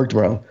make it into work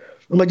tomorrow.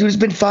 I'm like, dude, it's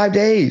been 5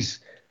 days.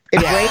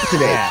 It rained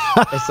today.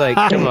 It's like,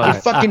 come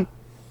on.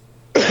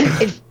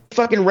 It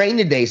fucking rained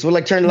today, so it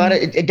like turned a lot of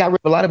it got rid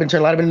of a lot of it,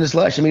 turned a lot of it into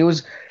slush. I mean,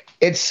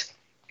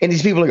 and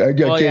these people are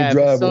like, I can't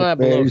drive. It's still not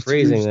below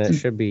freezing. That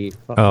should be.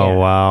 Oh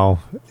wow,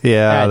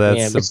 yeah,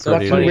 that's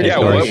pretty.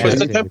 What was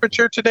the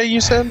temperature today?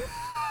 You said.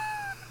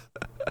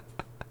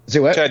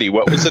 So what? Teddy,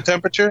 what was the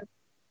temperature?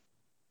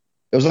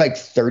 It was like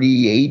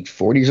 38,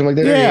 40, something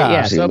like that.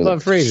 Yeah, so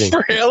above freezing.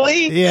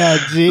 Really? Yeah,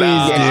 geez.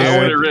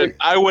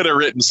 I would have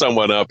written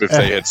someone up if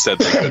they had said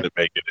they couldn't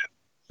make it in.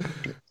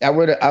 I've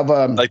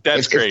like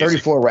that's crazy. It's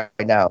 34 right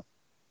now.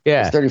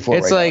 Yeah, it's 34.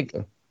 It's right like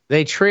now.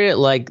 they treat it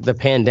like the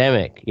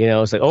pandemic. You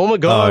know, it's like, oh my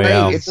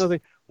god, it's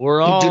nothing.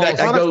 We're all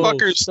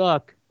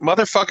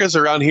motherfuckers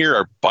around here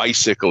are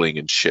bicycling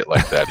and shit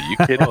like that. Are you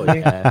kidding? Oh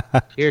yeah,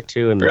 here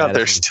too, and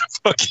they're still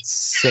fucking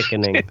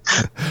sickening.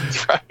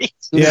 Right?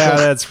 Yeah,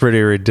 that's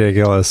pretty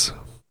ridiculous.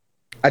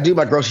 I do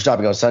my grocery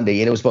shopping on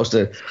Sunday, and it was supposed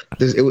to.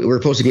 We were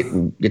supposed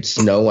to get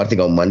snow. I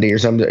think on Monday or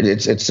something.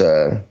 It's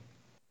I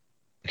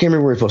can't remember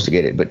where we were supposed to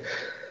get it, but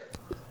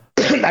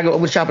I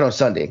was shopping on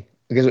Sunday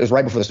because it was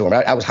right before the storm.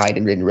 I was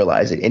hiding, didn't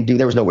realize it, and dude,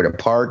 there was nowhere to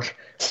park.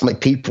 I'm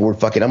like, people were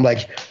fucking. I'm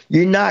like,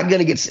 you're not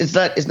gonna get. It's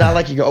not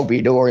like you can open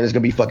your door and there's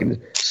gonna be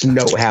fucking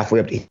snow halfway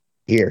up to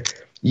here.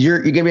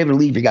 You're gonna be able to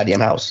leave your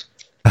goddamn house,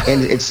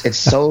 and it's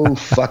so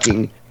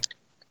fucking.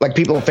 Like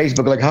people on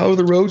Facebook are like, how do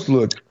the roads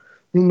look?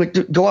 I'm like,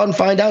 go out and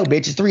find out,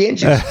 bitch. It's 3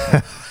 inches.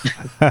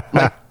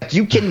 Like,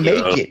 you can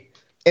make it.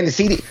 And the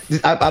CD,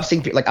 I've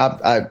seen like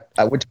I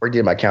went to work,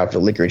 did my count for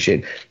liquor and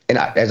shit. And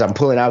as I'm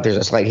pulling out, there's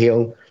a slight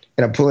hill,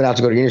 and I'm pulling out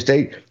to go to the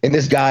interstate, and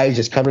this guy is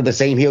just coming the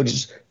same hill,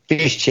 just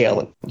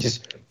fishtailing,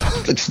 just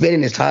like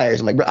spinning his tires.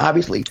 I'm like, bro,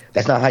 obviously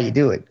that's not how you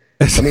do it.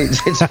 I mean,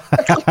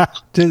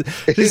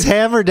 just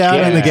hammer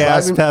down on the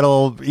gas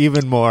pedal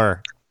even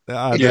more.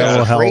 That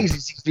will help. Crazy.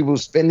 See people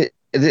spend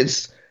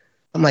it.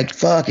 I'm like,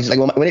 fuck. It's like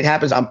when it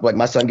happens, I'm like,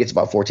 my son gets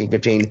about 14,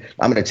 15.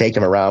 I'm going to take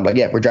him around. Like,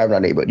 yeah, we're driving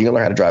around neighborhood. You're going to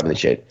learn how to drive in the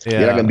shit. Yeah.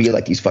 You're not going to be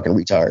like these fucking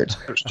retards.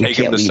 Take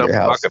him to some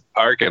fucking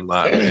parking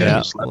lot.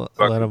 Yeah.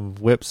 Let him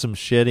whip some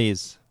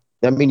shitties.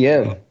 I mean,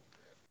 yeah.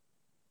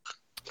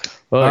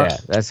 Oh, yeah.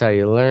 That's how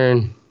you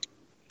learn.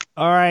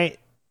 All right.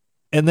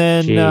 And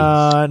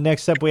then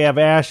next up, we have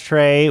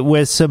Ashtray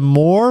with some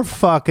more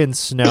fucking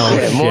snow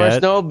shit. More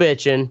snow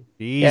bitching.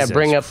 Jesus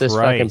bring up this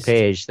fucking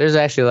page. There's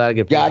actually a lot of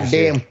good pages.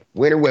 Goddamn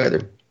winter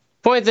weather.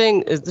 Point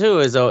thing is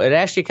though, it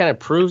actually kind of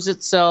proves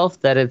itself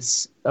that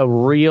it's a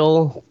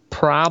real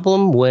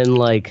problem when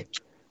like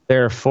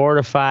there are 4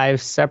 to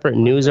 5 separate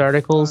news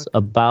articles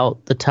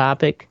about the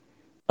topic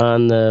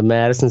on the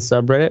Madison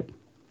subreddit.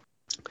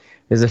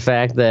 Is the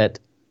fact that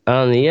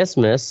on the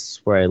Isthmus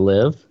where I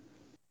live,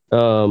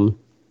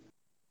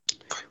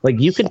 like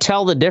you can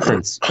tell the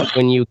difference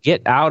when you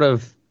get out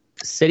of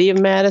the city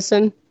of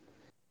Madison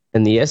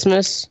and the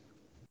Isthmus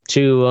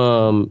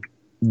to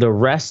the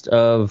rest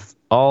of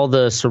all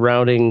the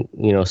surrounding,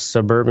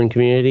 suburban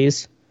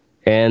communities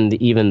and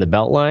even the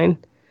Beltline,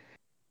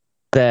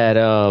 that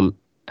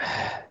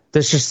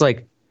there's just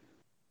like,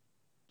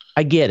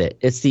 I get it.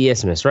 It's the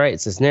Isthmus, right?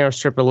 It's this narrow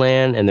strip of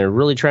land, and they're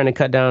really trying to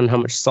cut down how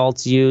much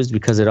salt's used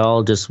because it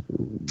all just,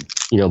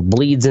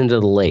 bleeds into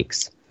the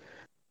lakes.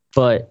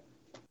 But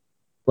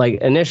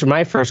like initially,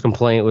 my first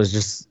complaint was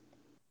just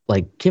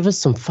like, give us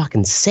some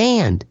fucking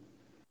sand.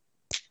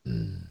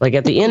 Like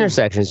at the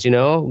intersections,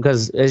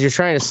 because as you're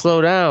trying to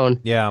slow down,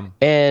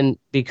 and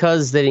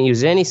because they didn't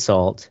use any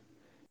salt,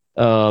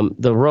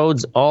 the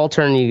roads all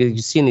turn. You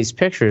see in these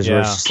pictures where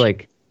it's just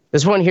like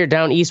there's one here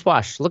down East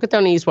Wash. Look at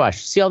down East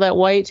Wash. See all that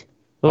white?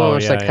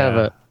 It's like kind of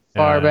a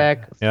far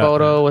back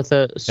photo with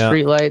the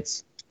street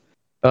lights,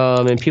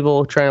 and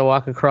people trying to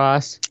walk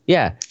across.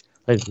 Yeah,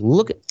 like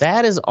look,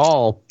 that is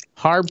all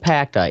hard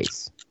packed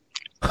ice,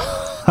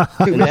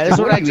 and that is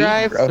what I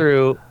drive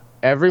through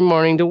every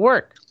morning to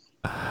work.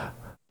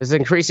 It's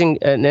increasing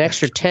an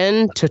extra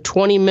 10 to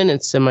 20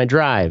 minutes in my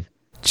drive.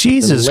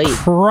 Jesus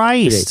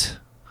Christ.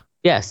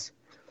 Yes.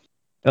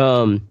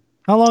 How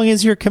long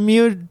is your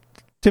commute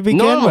to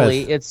begin with?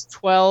 Normally, it's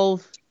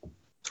 12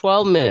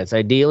 minutes.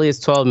 Ideally, it's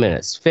 12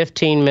 minutes.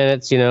 15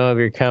 minutes, if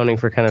you're counting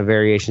for kind of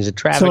variations of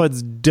traffic. So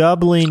it's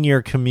doubling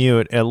your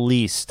commute at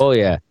least. Oh,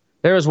 yeah.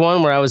 There was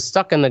one where I was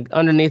stuck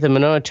underneath the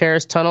Monona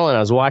Terrace tunnel, and I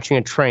was watching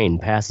a train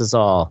pass us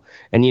all.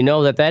 And you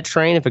know that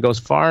train, if it goes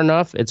far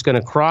enough, it's going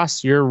to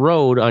cross your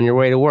road on your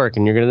way to work,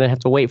 and you're going to have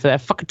to wait for that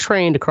fucking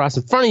train to cross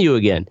in front of you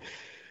again.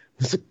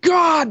 It's like,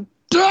 God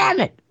damn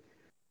it!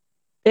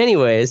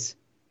 Anyways,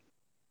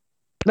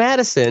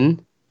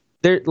 Madison,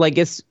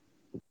 it's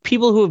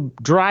people who are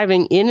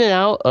driving in and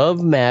out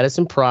of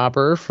Madison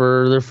proper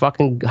for their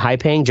fucking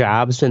high-paying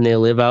jobs, and they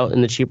live out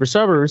in the cheaper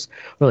suburbs,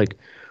 are like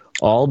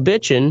all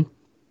bitching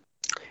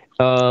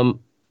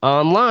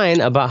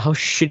online about how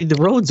shitty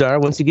the roads are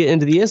once you get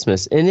into the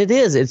isthmus. And it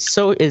is. It's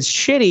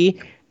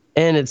shitty,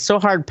 and it's so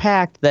hard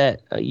packed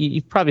that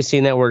you've probably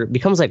seen that where it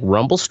becomes like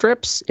rumble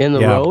strips in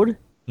the road.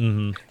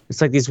 Mm-hmm.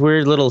 It's like these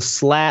weird little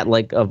slat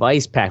like of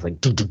ice pack, like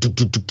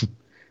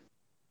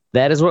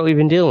that is what we've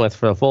been dealing with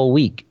for a full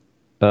week.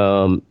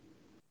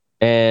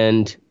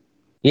 And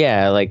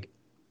yeah, like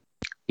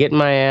getting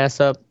my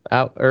ass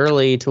out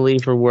early to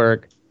leave for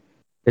work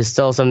is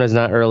still sometimes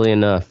not early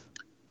enough.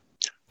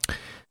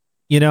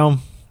 You know,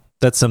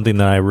 that's something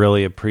that I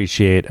really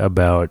appreciate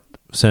about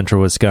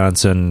Central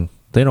Wisconsin.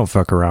 They don't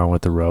fuck around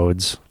with the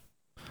roads.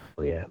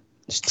 Oh, yeah.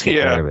 Just take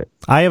care of it.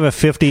 I have a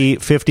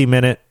 50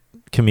 minute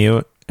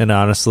commute, and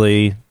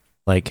honestly,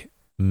 like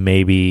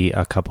maybe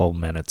a couple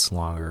minutes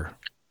longer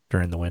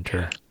during the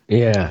winter.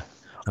 Yeah.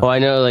 Oh, I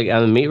know, like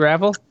on the meat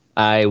raffle,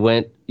 I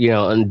went,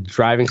 and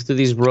driving through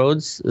these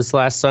roads this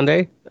last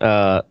Sunday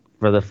for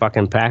the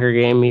fucking Packer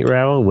game meat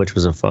raffle, which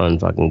was a fun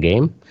fucking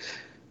game.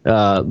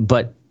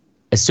 But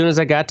as soon as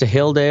I got to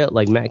Hilldale,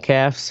 like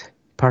Metcalf's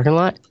parking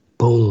lot,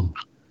 boom,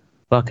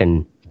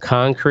 fucking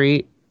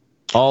concrete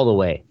all the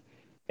way.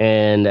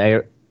 And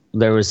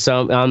there was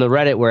some on the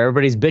Reddit where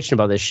everybody's bitching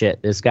about this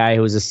shit. This guy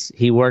who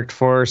he worked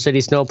for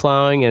city snow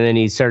plowing, and then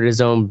he started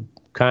his own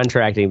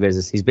contracting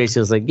business. He's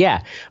basically like,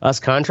 yeah, us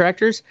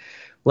contractors,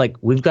 like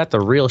we've got the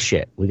real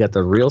shit. We got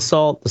the real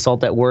salt, the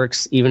salt that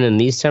works even in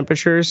these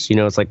temperatures.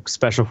 It's like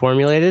special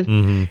formulated.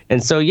 Mm-hmm.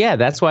 And so, yeah,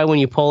 that's why when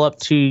you pull up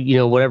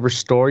to, whatever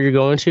store you're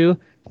going to,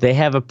 they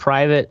have a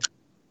private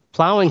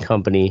plowing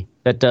company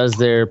that does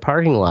their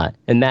parking lot.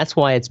 And that's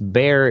why it's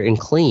bare and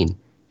clean,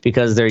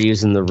 because they're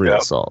using the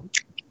real salt.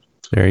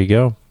 There you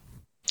go.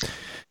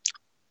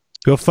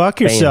 Go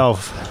fuck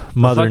yourself,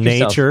 Mother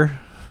Nature.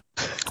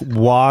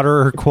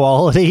 Water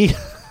quality.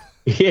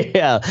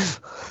 Yeah.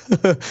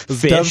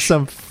 Dump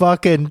some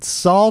fucking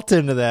salt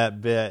into that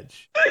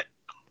bitch.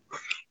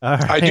 All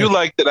right. I do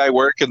like that I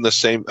work in the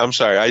same,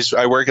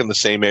 I work in the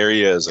same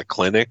area as a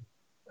clinic,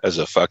 as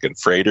a fucking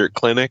freighter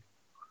clinic.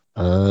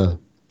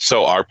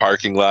 So our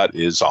parking lot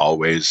is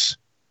always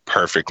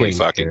perfectly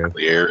fucking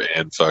clear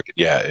and fucking,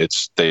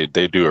 they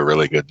do a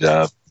really good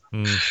job.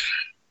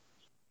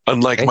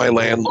 Unlike my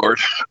landlord.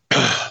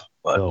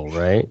 Oh,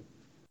 right.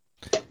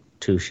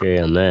 Touche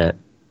on that.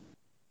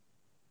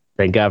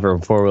 Thank God for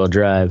 4-wheel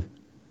drive.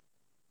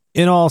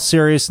 In all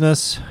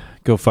seriousness,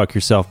 go fuck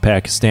yourself,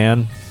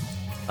 Pakistan.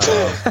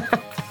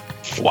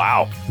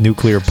 Wow.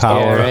 Nuclear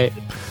power. Yeah, right.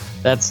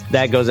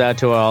 That goes out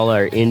to all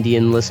our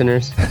Indian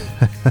listeners.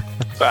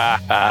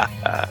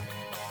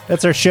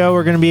 That's our show.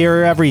 We're going to be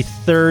here every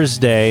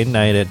Thursday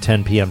night at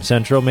 10 p.m.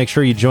 Central. Make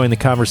sure you join the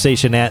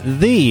conversation at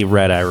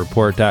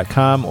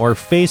theredeyereport.com or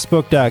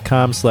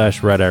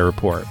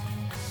facebook.com/redeyereport.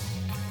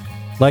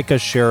 Like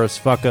us, share us,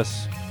 fuck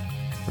us.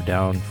 We're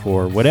down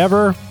for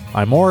whatever.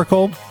 I'm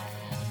Oracle.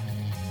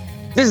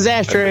 This is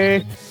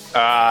Ashtray.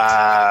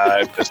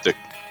 I missed it.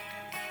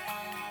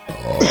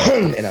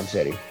 And I'm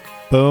Teddy.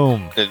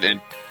 Boom.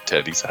 And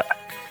Teddy's high.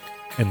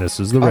 And this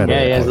is the Red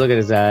Yeah, Report. look at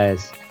his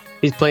eyes.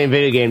 He's playing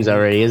video games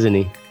already, isn't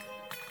he?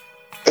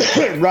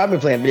 Rob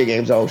been playing video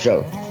games all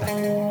show.